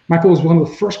 Michael was one of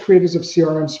the first creators of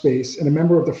CRM space and a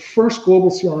member of the first global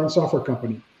CRM software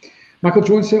company. Michael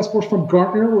joined Salesforce from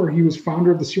Gartner, where he was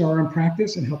founder of the CRM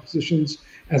practice and held positions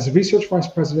as a research vice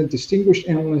president, distinguished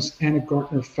analyst, and a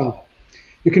Gartner fellow.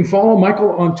 You can follow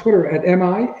Michael on Twitter at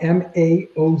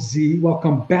MIMAOZ.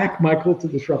 Welcome back, Michael, to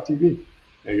DisrupTV.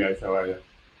 Hey guys, how are you?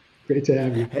 Great to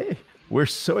have you. Hey, we're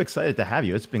so excited to have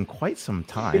you. It's been quite some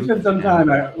time. It's been some time.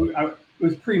 It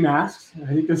was pre-masks.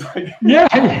 I think it's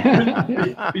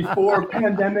before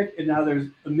pandemic, and now there's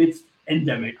amidst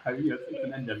endemic. It's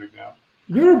an endemic now.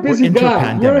 You're a busy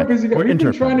guy. We've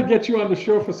been trying to get you on the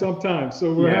show for some time,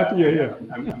 so we're happy you're here.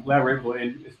 I'm glad we're able,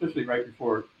 and especially right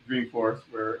before Dreamforce,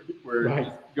 where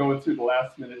we're going through the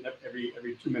last minute. Every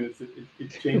 2 minutes, it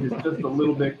changes just a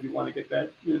little bit. We want to get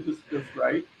that just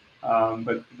right.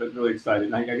 But really excited.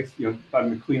 And I guess if I'm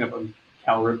going to clean up on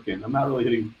Cal Ripken, I'm not really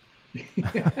hitting.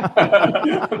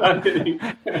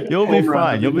 You'll be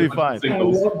fine. You'll be fine. I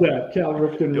love that Cal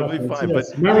Ripken. You'll be fine.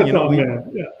 Yes. But Marathon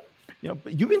man. Yeah.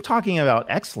 But you've been talking about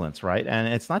excellence, right?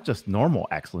 And it's not just normal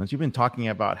excellence. You've been talking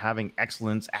about having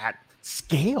excellence at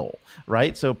scale,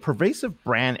 right? So pervasive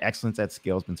brand excellence at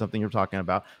scale has been something you're talking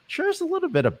about. Share us a little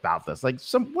bit about this.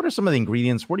 What are some of the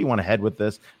ingredients? Where do you want to head with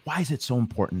this? Why is it so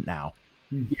important now?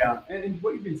 Yeah, and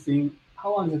what you've been seeing,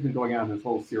 how long has it been going on, this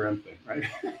whole CRM thing, right?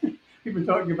 We've been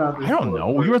talking about this. I don't know.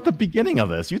 We were at the beginning of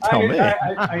this. You tell me.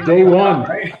 Day one.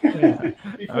 Right?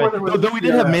 Though we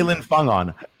did have Mei-Lin Fung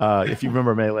on, if you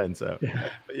remember Mei-Lin. So,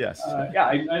 but yes.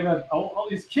 I have all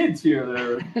these kids here that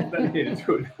are dedicated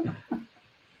to it.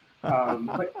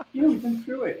 But we've been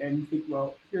through it, and you think,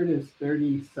 well, here it is,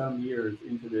 30-some years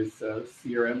into this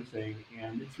CRM thing,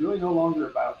 and it's really no longer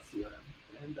about CRM.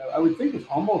 And I would think it's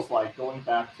almost like going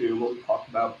back to what we talked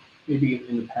about maybe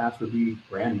in the past would be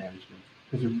brand management.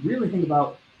 Because you really think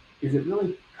about, is it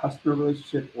really customer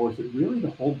relationship, or is it really the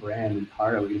whole brand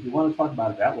entirely? If you want to talk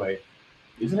about it that way,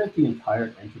 isn't it the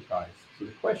entire enterprise? So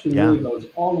the question really goes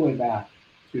all the way back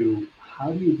to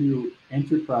how do you do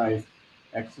enterprise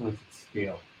excellence at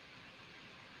scale?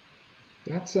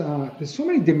 That's there's so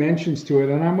many dimensions to it,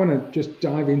 and I'm going to just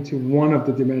dive into one of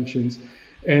the dimensions.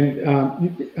 And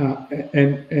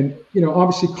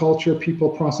obviously culture, people,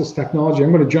 process, technology.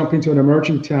 I'm going to jump into an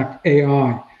emerging tech,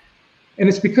 AI. And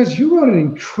it's because you wrote an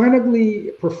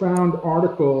incredibly profound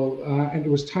article, and it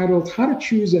was titled "How to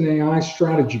Choose an AI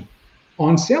Strategy"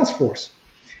 on Salesforce.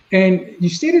 And you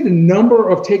stated a number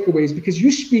of takeaways because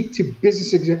you speak to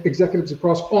business executives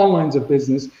across all lines of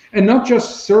business and not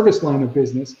just service line of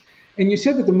business. And you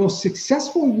said that the most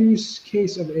successful use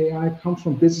case of AI comes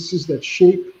from businesses that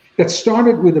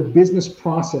started with a business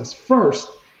process first,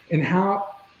 and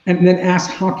then asked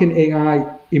how can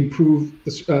AI improve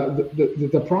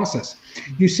the process.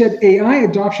 You said AI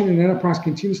adoption in enterprise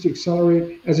continues to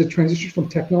accelerate as it transitions from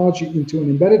technology into an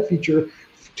embedded feature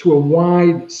to a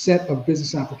wide set of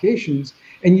business applications.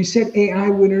 And you said AI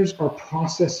winners are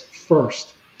process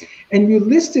first. And you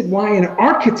listed why an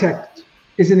architect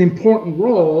is an important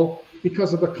role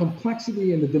because of the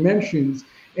complexity and the dimensions.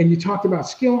 And you talked about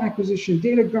skill acquisition,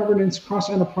 data governance,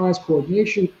 cross-enterprise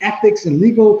coordination, ethics and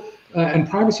legal and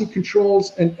privacy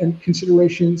controls and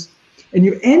considerations. And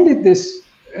you ended this,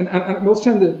 and we'll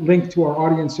send the link to our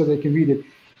audience so they can read it.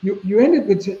 You ended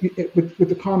with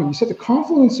the comment. You said the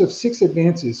confluence of 6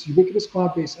 advances: ubiquitous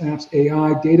cloud-based apps,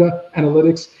 AI, data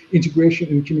analytics, integration,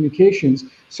 and communications,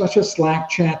 such as Slack,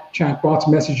 chatbots,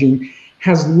 messaging,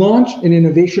 has launched an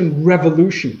innovation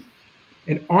revolution.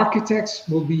 And architects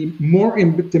will be more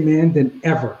in demand than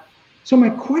ever. So my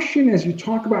question, as you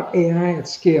talk about AI at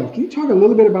scale, can you talk a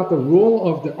little bit about the role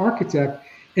of the architect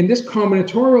and this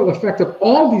combinatorial effect of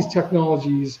all these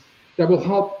technologies that will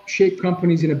help shape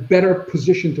companies in a better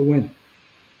position to win?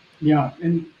 Yeah,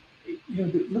 and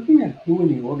looking at who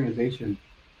in the organization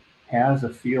has a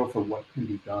feel for what can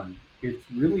be done, it's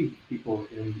really people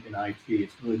in IT,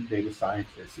 it's really the data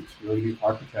scientists, it's really the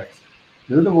architects.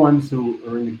 They're the ones who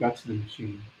are in the guts of the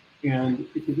machine. And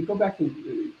if you go back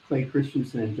to Clay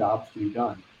Christensen and Jobs to be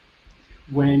Done,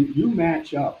 when you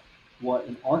match up what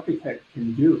an architect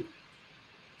can do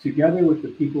together with the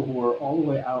people who are all the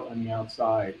way out on the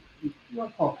outside, you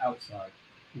want to call it outside,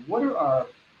 where are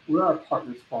our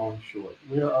partners falling short?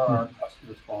 Where are our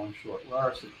customers falling short? Where are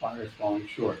our suppliers falling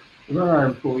short? Where are our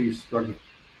employees struggling?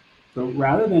 So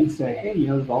rather than say, hey,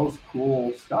 there's all this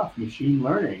cool stuff, machine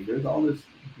learning, there's all this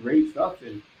great stuff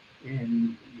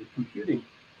in computing,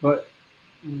 but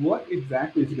what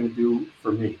exactly is it going to do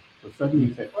for me? So suddenly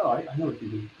you say, well, I know it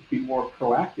can be more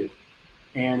proactive,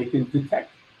 and it can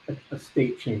detect a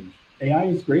state change. AI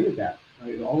is great at that.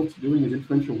 Right? All it's doing is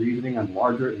inferential reasoning on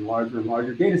larger and larger and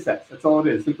larger data sets. That's all it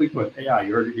is. Simply put, AI,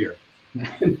 you heard it here.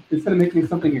 Instead of making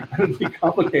something incredibly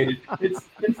complicated, it's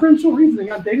inferential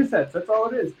reasoning on data sets. That's all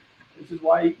it is. This is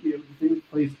why the thing that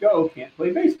plays Go can't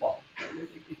play baseball.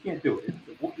 It can't do it.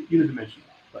 It's unidimensional,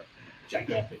 but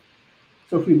gigantic.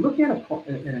 So if we look at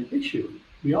an issue,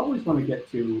 we always want to get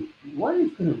to what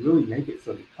is going to really make it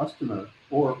so the customer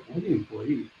or the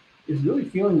employee is really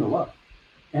feeling the love.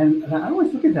 And I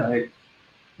always look at that like,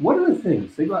 what are the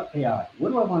things? Think about AI. What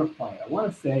do I want to apply? I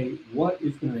want to say, what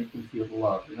is going to make them feel the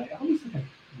love? And I always think,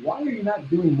 why are you not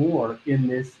doing more in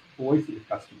this voice of the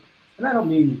customer? And I don't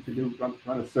mean to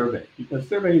run a survey, because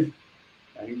surveys,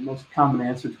 the most common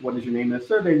answer to what is your name in a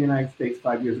survey in the United States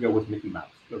 5 years ago was Mickey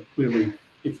Mouse. So clearly,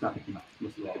 it's not Mickey Mouse.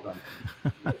 This is all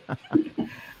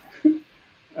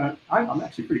done. I'm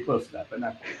actually pretty close to that, but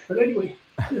not quite. But anyway,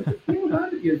 the thing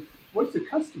about it is, voice of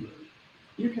customer,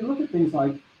 you can look at things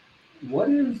like, what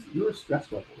is your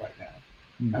stress level right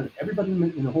now? And everybody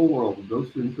in the whole world who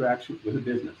goes through interaction with a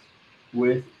business,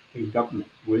 with a government,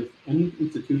 with any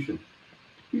institution,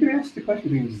 you can ask the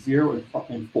question between 0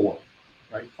 and 4,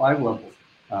 right? 5 levels.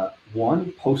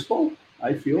 1, postal.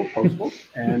 I feel postal,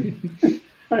 and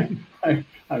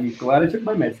I'm glad I took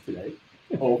my meds today.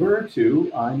 Over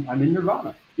to I'm in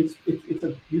nirvana. It's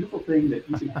a beautiful thing that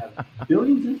you can have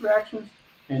billions of interactions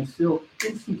and still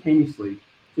instantaneously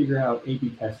figure out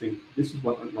A/B testing. This is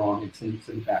what went wrong, and send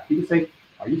it back. You can say,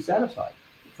 are you satisfied?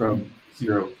 From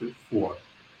 0 to 4.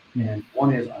 And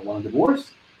 1 is, I want a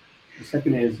divorce. The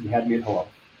second is, you had me at hello.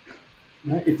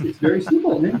 Right? It's very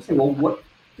simple. And then you say, well, what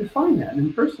define that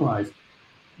and personalize?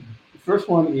 The first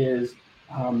one is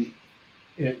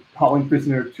calling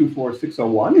prisoner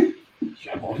 24601.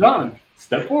 Jean Valjean,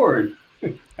 step forward.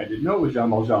 I didn't know it was Jean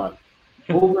Valjean.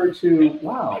 Over to,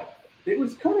 wow, it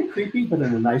was kind of creepy, but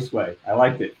in a nice way. I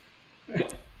liked it.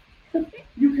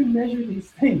 You can measure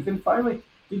these things. And finally,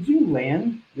 did you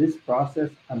land this process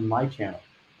on my channel?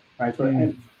 Right. So I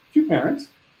had 2 parents,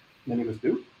 many of us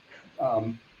do.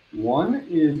 One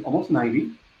is almost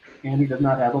 90, and he does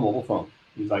not have a mobile phone.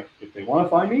 He's like, if they want to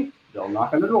find me, they'll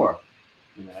knock on the door.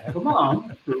 And then I have a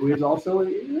mom who is also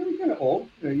kind of old,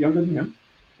 younger than him,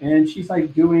 and she's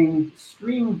like doing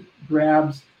screen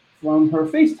grabs from her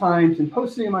FaceTimes and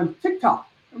posting them on TikTok.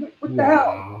 I'm like, what the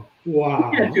hell?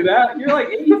 Wow. You can't do that. You're like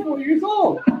 84 years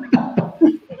old.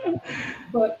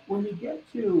 But when you get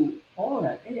to all of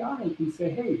that, AI can say,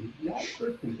 hey, that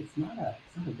person, it's not a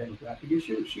demographic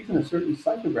issue. She's in a certain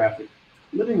psychographic,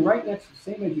 living right next to the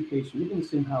same education, living in the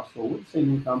same household, with the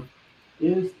same income,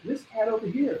 is this cat over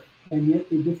here. And yet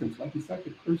they're different. So I can start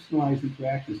to personalize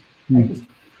interactions. I can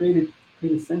create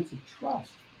a sense of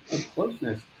trust, of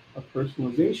closeness, of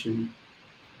personalization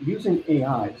using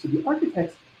AI. So the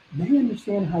architects, they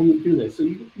understand how you do this. So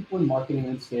you get people in marketing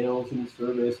and sales and in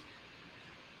service,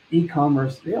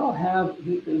 e-commerce, they all have,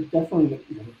 there's definitely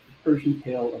the Persian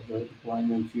tail of the blind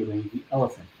man feeling, the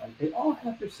elephant. Right? They all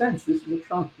have their sense. This is a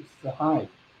trunk, this is a hide,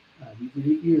 these are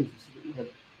the ears.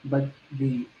 But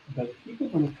people,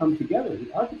 when they come together,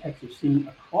 the architects are seen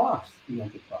across the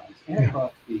enterprise and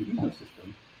across the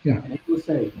ecosystem. Yeah. And they will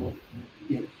say, well,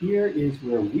 here is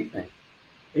where we think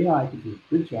AI can do a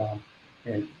good job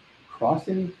at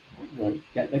crossing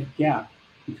that gap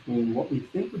between what we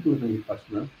think we're delivering to the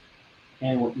customer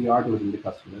and what we are delivering to the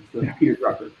customer. It's the Peter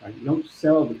Drucker, right? You don't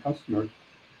sell the customer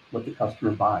what the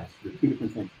customer buys. They're two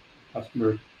different things. The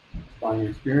customer is buying an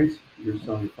experience, you're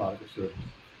selling a product or service.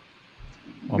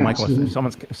 Well, Michael,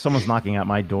 if someone's knocking at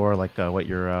my door, like what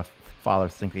your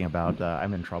father's thinking about,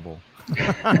 I'm in trouble.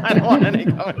 I don't want any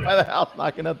coming by the house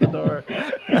knocking at the door.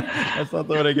 That's not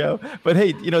the way to go. But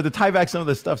hey, to tie back some of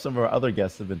the stuff some of our other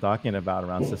guests have been talking about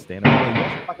around sustainability, we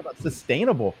also talk about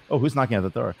sustainable. Oh, who's knocking at the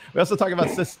door? We also talk about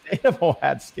sustainable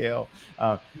at scale.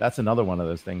 That's another one of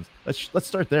those things. Let's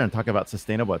start there and talk about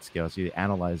sustainable at scale. So you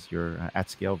analyze your at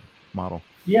scale model.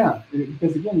 Yeah,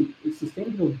 because again,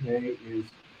 sustainability today is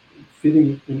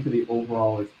fitting into the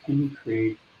overall is, can you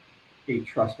create a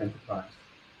trust enterprise,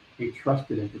 a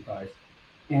trusted enterprise?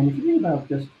 And if you think about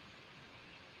just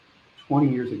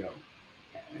 20 years ago,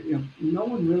 no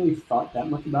one really thought that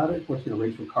much about it. Of course,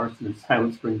 Rachel Carson and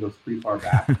Silent Spring goes pretty far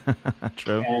back.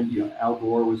 True. And Al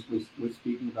Gore was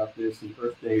speaking about this, and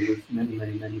Earth Day was many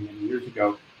years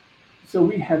ago. So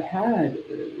we have had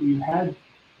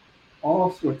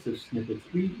all sorts of snippets.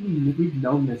 We've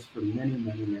known this for many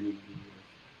years.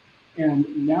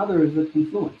 And now there is a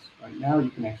confluence. Right now, you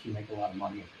can actually make a lot of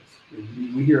money at this.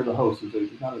 We hear the hosts,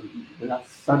 they're not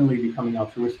suddenly becoming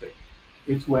altruistic.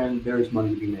 It's when there's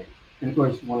money to be made. And of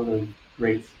course, one of the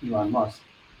greats, Elon Musk,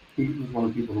 he was one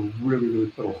of the people who really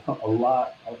put a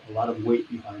lot of weight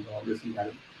behind all this and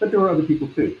that. But there were other people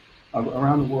too.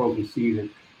 Around the world, we see that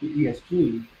the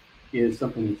ESG is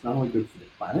something that's not only good for the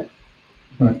planet,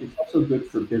 but it's also good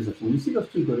for business. When you see those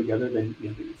two go together, then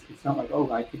it's not like,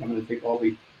 oh, I think I'm going to take all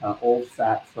the old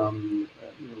fat from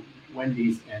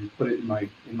Wendy's and put it in my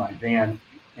van,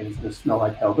 and it's going to smell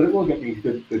like hell, but it will get me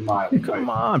good miles. Come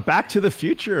on, Back to the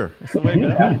Future. That's the way to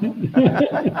go.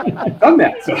 I've done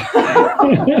that. So.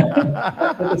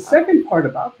 But the second part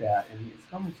about that, and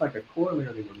it's almost like a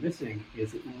corollary we're missing,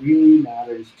 is it really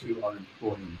matters to our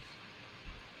employees.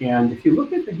 And if you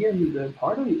look at, again, the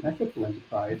part of the ethical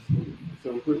enterprise,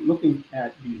 so if we're looking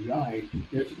at DEI,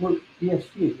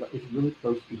 ESG is really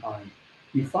close behind.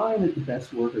 You find that the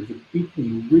best workers, the people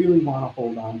you really want to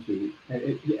hold on to, at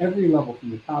every level, from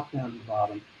the top down to the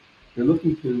bottom, they're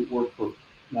looking to work for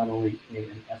not only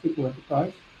an ethical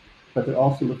enterprise, but they're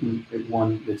also looking at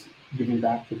one that's giving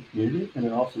back to the community, and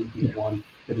they're also looking at one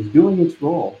that is doing its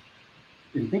role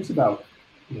and thinks about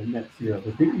net zero.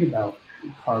 They're thinking about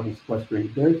carbon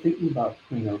sequestration. They're thinking about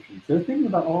clean oceans. They're thinking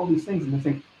about all these things, and they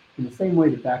think in the same way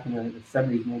that back in the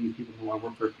 70s, maybe people who want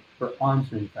to work for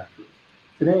arms manufacturers.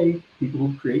 Today, people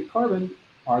who create carbon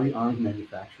are the arms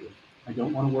manufacturers. I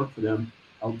don't want to work for them.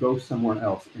 I'll go somewhere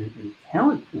else. And a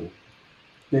talent pool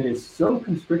that is so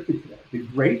constricted today. The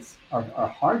greats are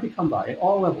hard to come by at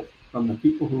all levels, from the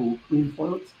people who clean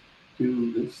toilets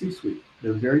to the C-suite.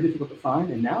 They're very difficult to find,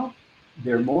 and now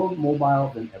they're more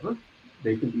mobile than ever.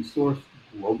 They can be sourced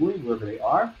globally, wherever they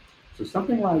are. So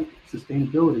something like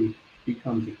sustainability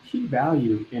becomes a key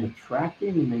value in attracting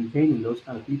and maintaining those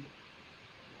kind of people.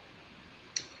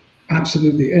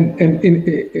 Absolutely.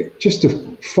 And just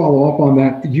to follow up on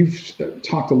that, you've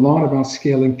talked a lot about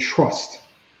scaling trust.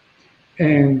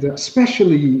 And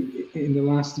especially in the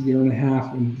last year and a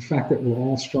half, and the fact that we're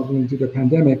all struggling through the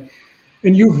pandemic.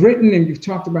 And you've written and you've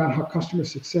talked about how customer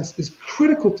success is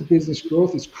critical to business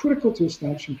growth, is critical to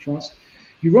establishing trust.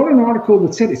 You wrote an article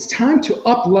that said it's time to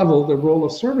up-level the role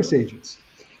of service agents.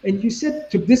 And you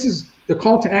said this is the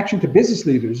call to action to business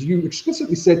leaders, you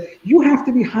explicitly said you have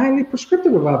to be highly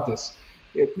prescriptive about this.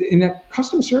 In that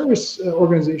customer service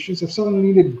organizations have suddenly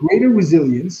needed greater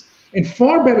resilience and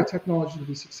far better technology to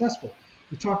be successful.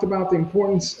 You talked about the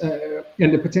importance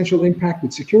and the potential impact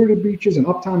with security breaches and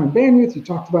uptime and bandwidth. You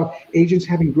talked about agents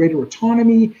having greater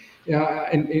autonomy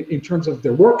in terms of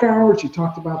their work hours. You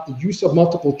talked about the use of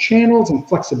multiple channels and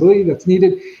flexibility that's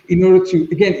needed in order to,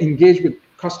 again, engage with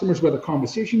customers where the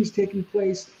conversation is taking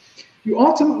place. You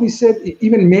ultimately said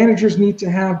even managers need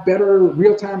to have better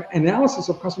real-time analysis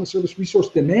of customer service resource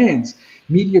demands,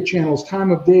 media channels, time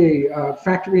of day,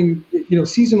 factoring,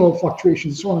 seasonal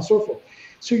fluctuations, so on and so forth.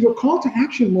 So your call to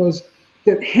action was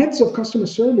that heads of customer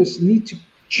service need to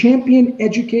champion,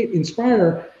 educate,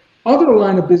 inspire other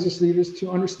line of business leaders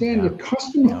to understand that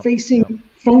customer-facing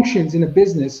functions in a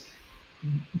business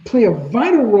play a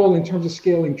vital role in terms of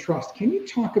scaling trust. Can you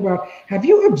talk about, have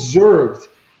you observed,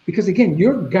 because again,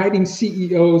 you're guiding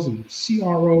CEOs and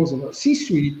CROs and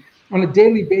C-suite on a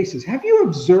daily basis, have you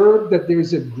observed that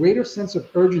there's a greater sense of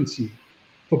urgency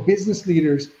for business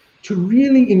leaders to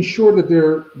really ensure that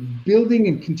they're building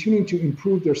and continuing to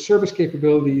improve their service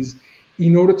capabilities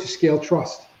in order to scale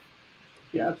trust?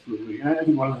 Yeah, absolutely. And I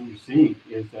think one of the things you're seeing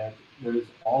is that there's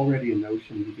already a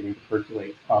notion beginning to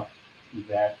percolate up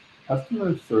that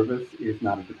customer service is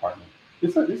not a department.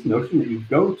 This notion that you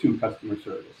go to customer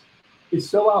service is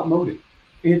so outmoded.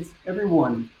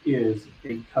 Everyone is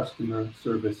a customer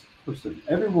service person.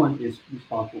 Everyone is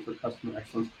responsible for customer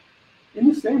excellence in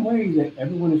the same way that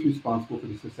everyone is responsible for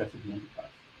the success of the enterprise.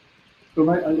 So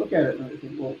if I look at it and I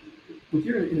think, well, if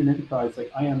you're in an enterprise,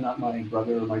 like I am not my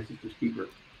brother or my sister's keeper.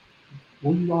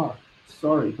 Well, you are.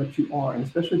 Sorry, but you are. And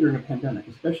especially during a pandemic,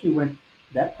 especially when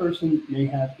that person may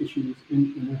have issues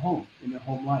in their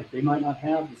home life. They might not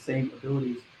have the same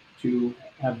abilities to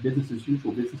have business as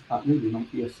usual, business continuity. They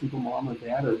might be a single mom or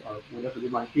dad or whatever they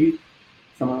might be,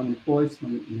 someone unemployed,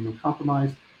 someone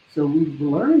compromised. So we've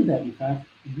learned that, in fact,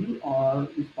 you are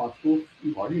responsible,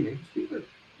 you are your native speaker.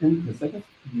 And the second,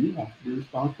 you have to be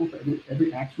responsible for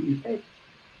every action you take.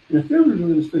 And the third, really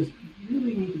understood, you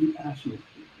really need to be passionate.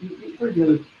 You heard the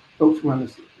other folks who are on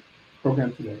this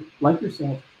program today, like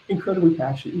yourself, incredibly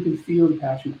passionate. You can feel the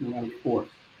passion coming out of your voice.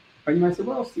 Right? You might say,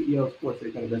 well, CEOs, of course,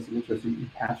 they've got a vested interest in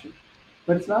passion.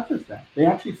 But it's not just that. They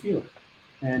actually feel it.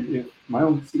 And if my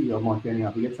own CEO, Mark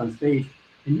Benioff, he gets on stage,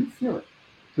 and you feel it.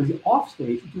 Because off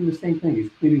stage, he's doing the same thing.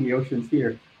 He's cleaning the oceans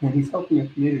here, and he's helping a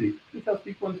community. He tells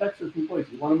people in Texas, employees,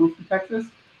 you want to move from Texas?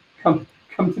 Come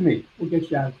to me. We'll get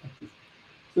you out of Texas.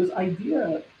 So this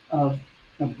idea of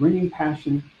bringing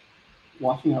passion,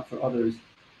 watching out for others,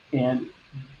 and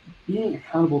being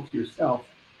accountable to yourself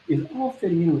is all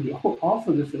fitting in with you.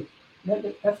 Also,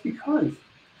 that's because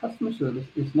customer service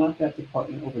is not that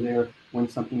department over there when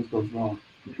something goes wrong.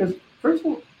 Because first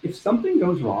of all, if something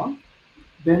goes wrong,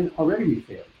 then already we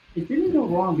failed. It didn't go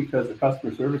wrong because the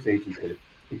customer service agent did it.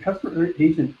 The customer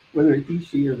agent, whether he,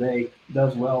 she, or they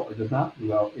does well or does not do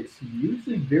well, it's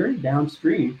usually very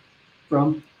downstream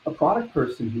from a product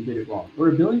person who did it wrong, or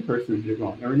a billing person who did it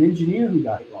wrong, or an engineer who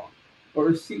got it wrong, or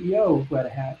a CEO who had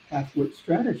a half-wit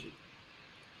strategy.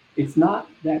 It's not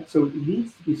that, so it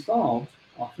needs to be solved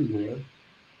often where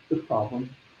the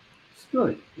problem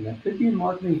stood. And that could be in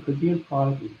marketing, it could be in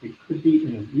product, it could be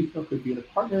in a retail, it could be in a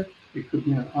partner, it could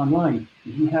be in an online.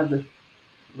 You have the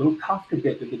little Kafka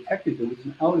bit that detected there was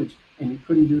an outage and you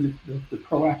couldn't do the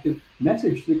proactive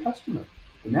message to the customer.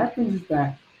 And that brings us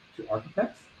back to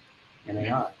architects and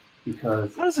AI.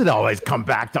 Because how does it always come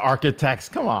back to architects?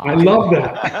 Come on. I love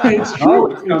that. It's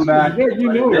true. It's come back.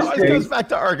 It always goes back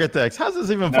to architects. How's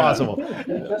this even possible?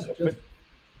 Just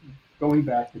going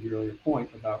back to the earlier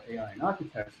point about AI and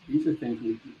architects, these are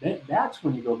things that's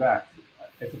when you go back.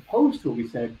 As opposed to what we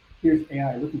said, here's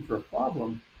AI looking for a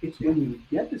problem, it's when you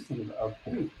get this thing of,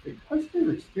 hey, the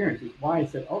customer experience is why I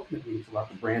said ultimately it's about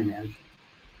the brand management.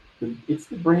 It's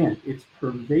the brand, it's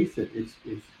pervasive, it's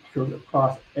goes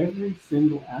across every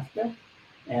single aspect,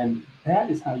 and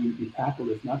that is how you tackle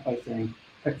this, not by saying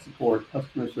tech support,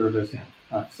 customer service,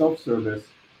 self-service.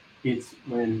 It's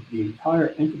when the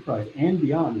entire enterprise and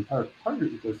beyond, the entire partner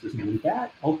ecosystem, and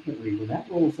that ultimately, when that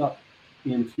rolls up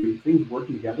into things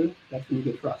working together, that's when you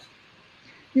get trust.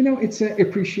 It's an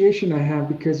appreciation I have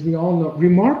because we all know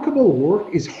remarkable work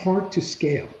is hard to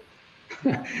scale.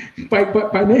 by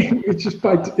name,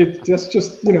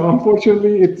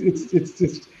 unfortunately,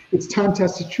 it's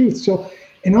time-tested truth. So,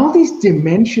 and all these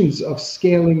dimensions of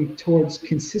scaling towards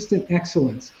consistent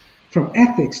excellence, from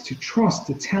ethics to trust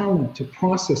to talent to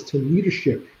process to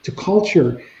leadership to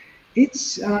culture,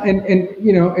 it's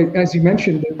as you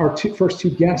mentioned, our first two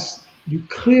guests, you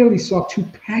clearly saw two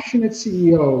passionate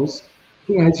CEOs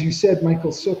who, as you said,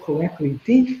 Michael, so correctly,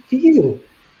 they feel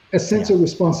a sense of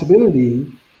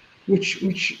responsibility, which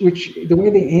the way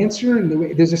they answer and the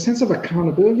way there's a sense of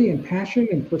accountability and passion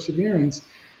and perseverance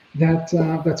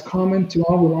that's common to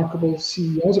all remarkable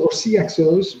CEOs or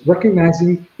CXOs,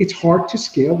 recognizing it's hard to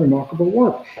scale remarkable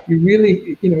work. You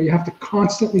really, you have to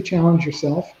constantly challenge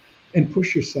yourself and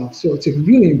push yourself. So it's a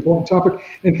really important topic.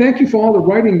 And thank you for all the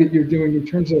writing that you're doing in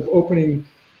terms of opening,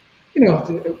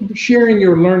 sharing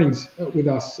your learnings with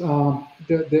us.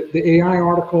 The AI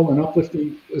article and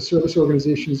uplifting service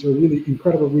organizations are really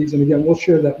incredible reads. And again, we'll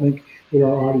share that link with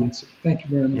our audience. Thank you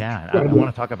very much. Yeah, I want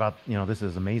to talk about, this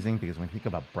is amazing because when we think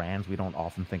about brands, we don't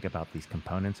often think about these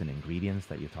components and ingredients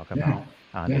that you talk about.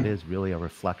 It is really a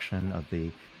reflection of the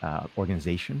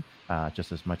organization,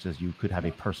 just as much as you could have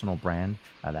a personal brand,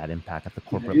 that impact at the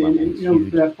corporate level. To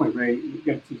that point, Ray, we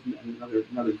get to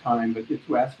another time, but just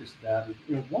to ask us that,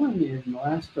 one is in the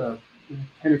last 10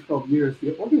 or 12 years,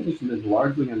 the organization is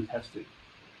largely untested.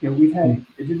 We've had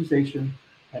digitization,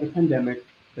 had a pandemic,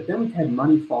 but then we've had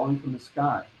money falling from the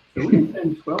sky. So we've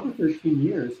been 12 or 13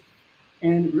 years,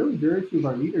 and really very few of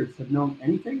our leaders have known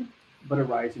anything but a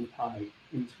rising tide.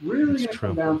 And it's really going to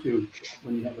come down to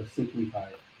when you have a sinking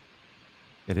tide.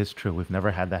 It is true. We've never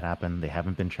had that happen. They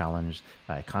haven't been challenged.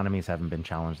 Economies haven't been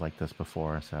challenged like this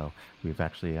before. So we've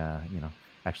actually,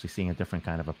 actually seeing a different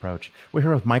kind of approach. We're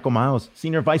here with Michael Maoz,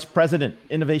 Senior Vice President,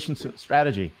 Innovation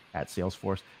Strategy at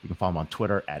Salesforce. You can follow him on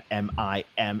Twitter at MIMAOZ.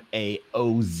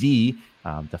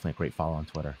 Definitely a great follow on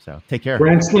Twitter. So take care.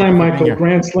 Grand Slam, Michael.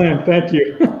 Grand Slam. Thank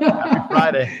you. Happy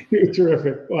Friday. You're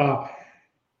terrific. Wow.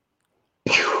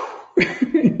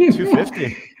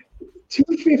 250.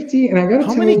 250, and I got to tell you.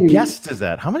 How many guests is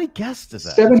that?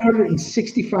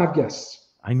 765 guests.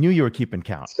 I knew you were keeping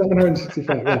count.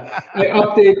 765, yeah. I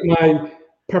update my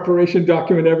preparation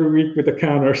document every week with the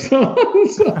counter.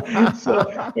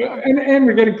 And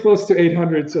we're getting close to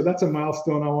 800, so that's a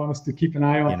milestone I want us to keep an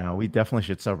eye on. We definitely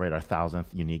should celebrate our 1,000th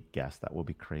unique guest. That will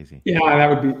be crazy. Yeah,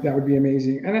 that would be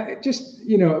amazing. And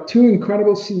two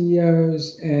incredible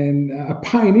CEOs and a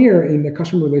pioneer in the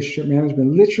customer relationship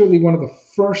management. Literally one of the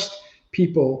first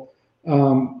people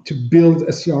to build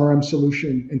a CRM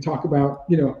solution and talk about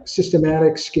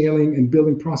systematic scaling and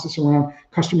building process around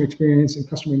customer experience and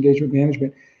customer engagement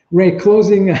management. Ray,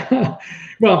 closing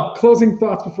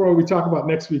thoughts before we talk about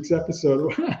next week's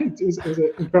episode. It was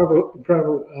an incredible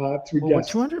three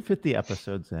guests. 250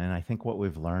 episodes in, I think what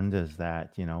we've learned is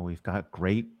that we've got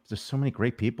there's so many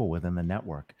great people within the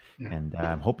network. Yeah. And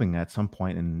I'm hoping at some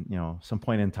point in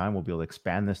time we'll be able to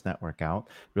expand this network out,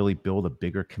 really build a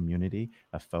bigger community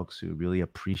of folks who really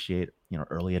appreciate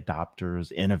early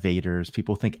adopters, innovators,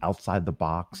 people think outside the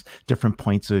box, different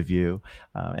points of view,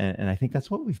 and I think that's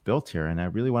what we've built here. And I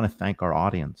really want to thank our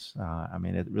audience.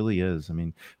 It really is.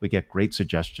 We get great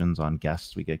suggestions on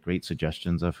guests, we get great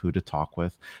suggestions of who to talk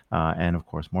with, and of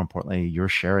course, more importantly, your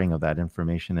sharing of that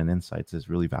information and insights is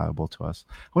really valuable to us.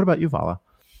 What about you, Vala?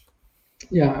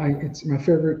 Yeah, it's my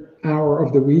favorite hour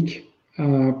of the week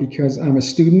because I'm a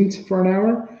student for an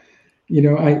hour.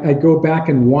 I go back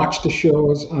and watch the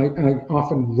shows. I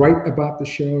often write about the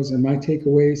shows and my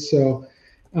takeaways. So,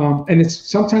 and it's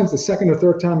sometimes the second or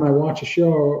third time I watch a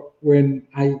show when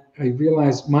I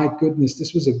realize, my goodness,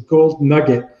 this was a gold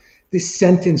nugget. This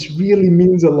sentence really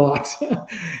means a lot,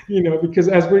 because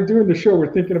as we're doing the show,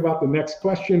 we're thinking about the next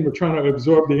question. We're trying to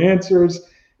absorb the answers.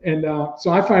 And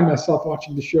so I find myself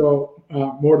watching the show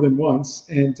more than once.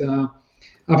 And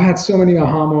I've had so many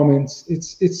aha moments.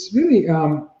 It's really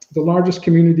the largest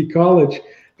community college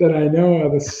that I know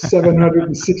of, the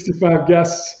 765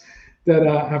 guests that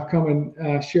have come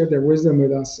and shared their wisdom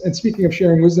with us. And speaking of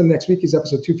sharing wisdom, next week is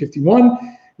episode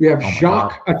 251. We have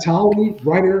Jacques Attali,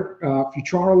 writer,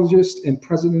 futurologist, and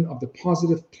president of the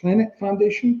Positive Planet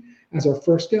Foundation, as our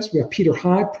first guest. We have Peter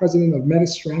Hyde, president of Meta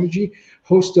Strategy,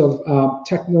 host of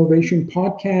Technovation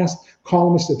podcast,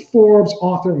 columnist at Forbes,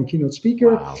 author and keynote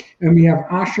speaker. Wow. And we have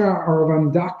Asha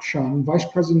Aravandakshan, vice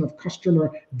president of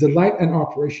customer delight and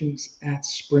operations at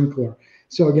Sprinkler.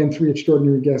 So again, 3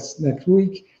 extraordinary guests next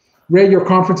week. Ray, your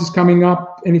conference is coming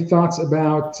up. Any thoughts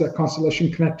about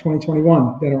Constellation Connect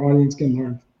 2021 that our audience can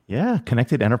learn? Yeah,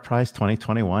 Connected Enterprise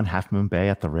 2021, Half Moon Bay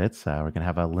at the Ritz. We're going to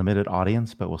have a limited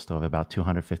audience, but we'll still have about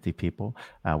 250 people.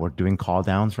 We're doing call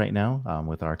downs right now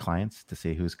with our clients to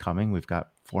see who's coming. We've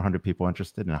got 400 people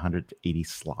interested and 180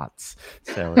 slots.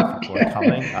 So if people are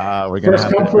coming, we're going to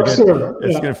have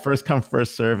it's going to first come,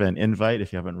 first serve, and invite.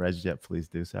 If you haven't registered yet, please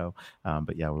do so.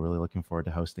 But yeah, we're really looking forward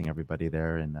to hosting everybody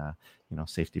there, and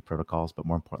safety protocols, but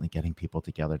more importantly, getting people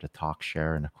together to talk,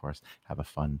 share, and of course, have a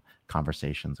fun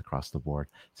conversations across the board.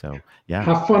 So yeah,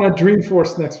 have fun at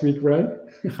Dreamforce next week, right?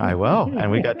 I will. And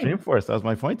we got Dreamforce. That was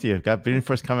my point to you. Got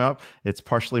Dreamforce coming up. It's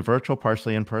partially virtual,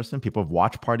 partially in person. People have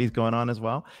watch parties going on as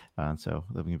well. So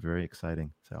it'll be very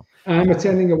exciting. So I'm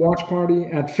attending a watch party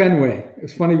at Fenway.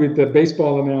 It's funny with the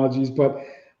baseball analogies, but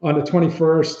on the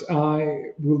 21st,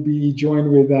 I will be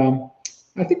joined with,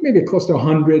 I think maybe close to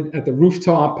 100 at the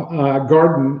rooftop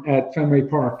garden at Fenway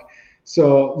Park.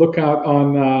 So look out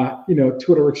on,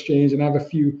 Twitter Exchange, and I have a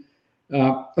few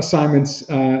assignments.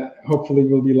 Hopefully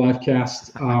will be live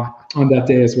cast on that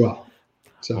day as well.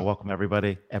 So well, welcome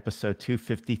everybody. Episode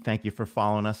 250. Thank you for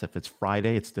following us. If it's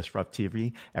Friday, it's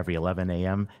DisrupTV every 11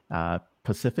 a.m.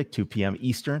 Pacific, 2 p.m.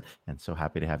 Eastern. And so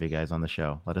happy to have you guys on the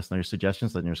show. Let us know your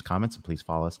suggestions, let us know your comments, and please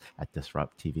follow us at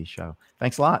DisrupTV Show.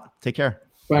 Thanks a lot. Take care.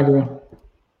 Bye, everyone.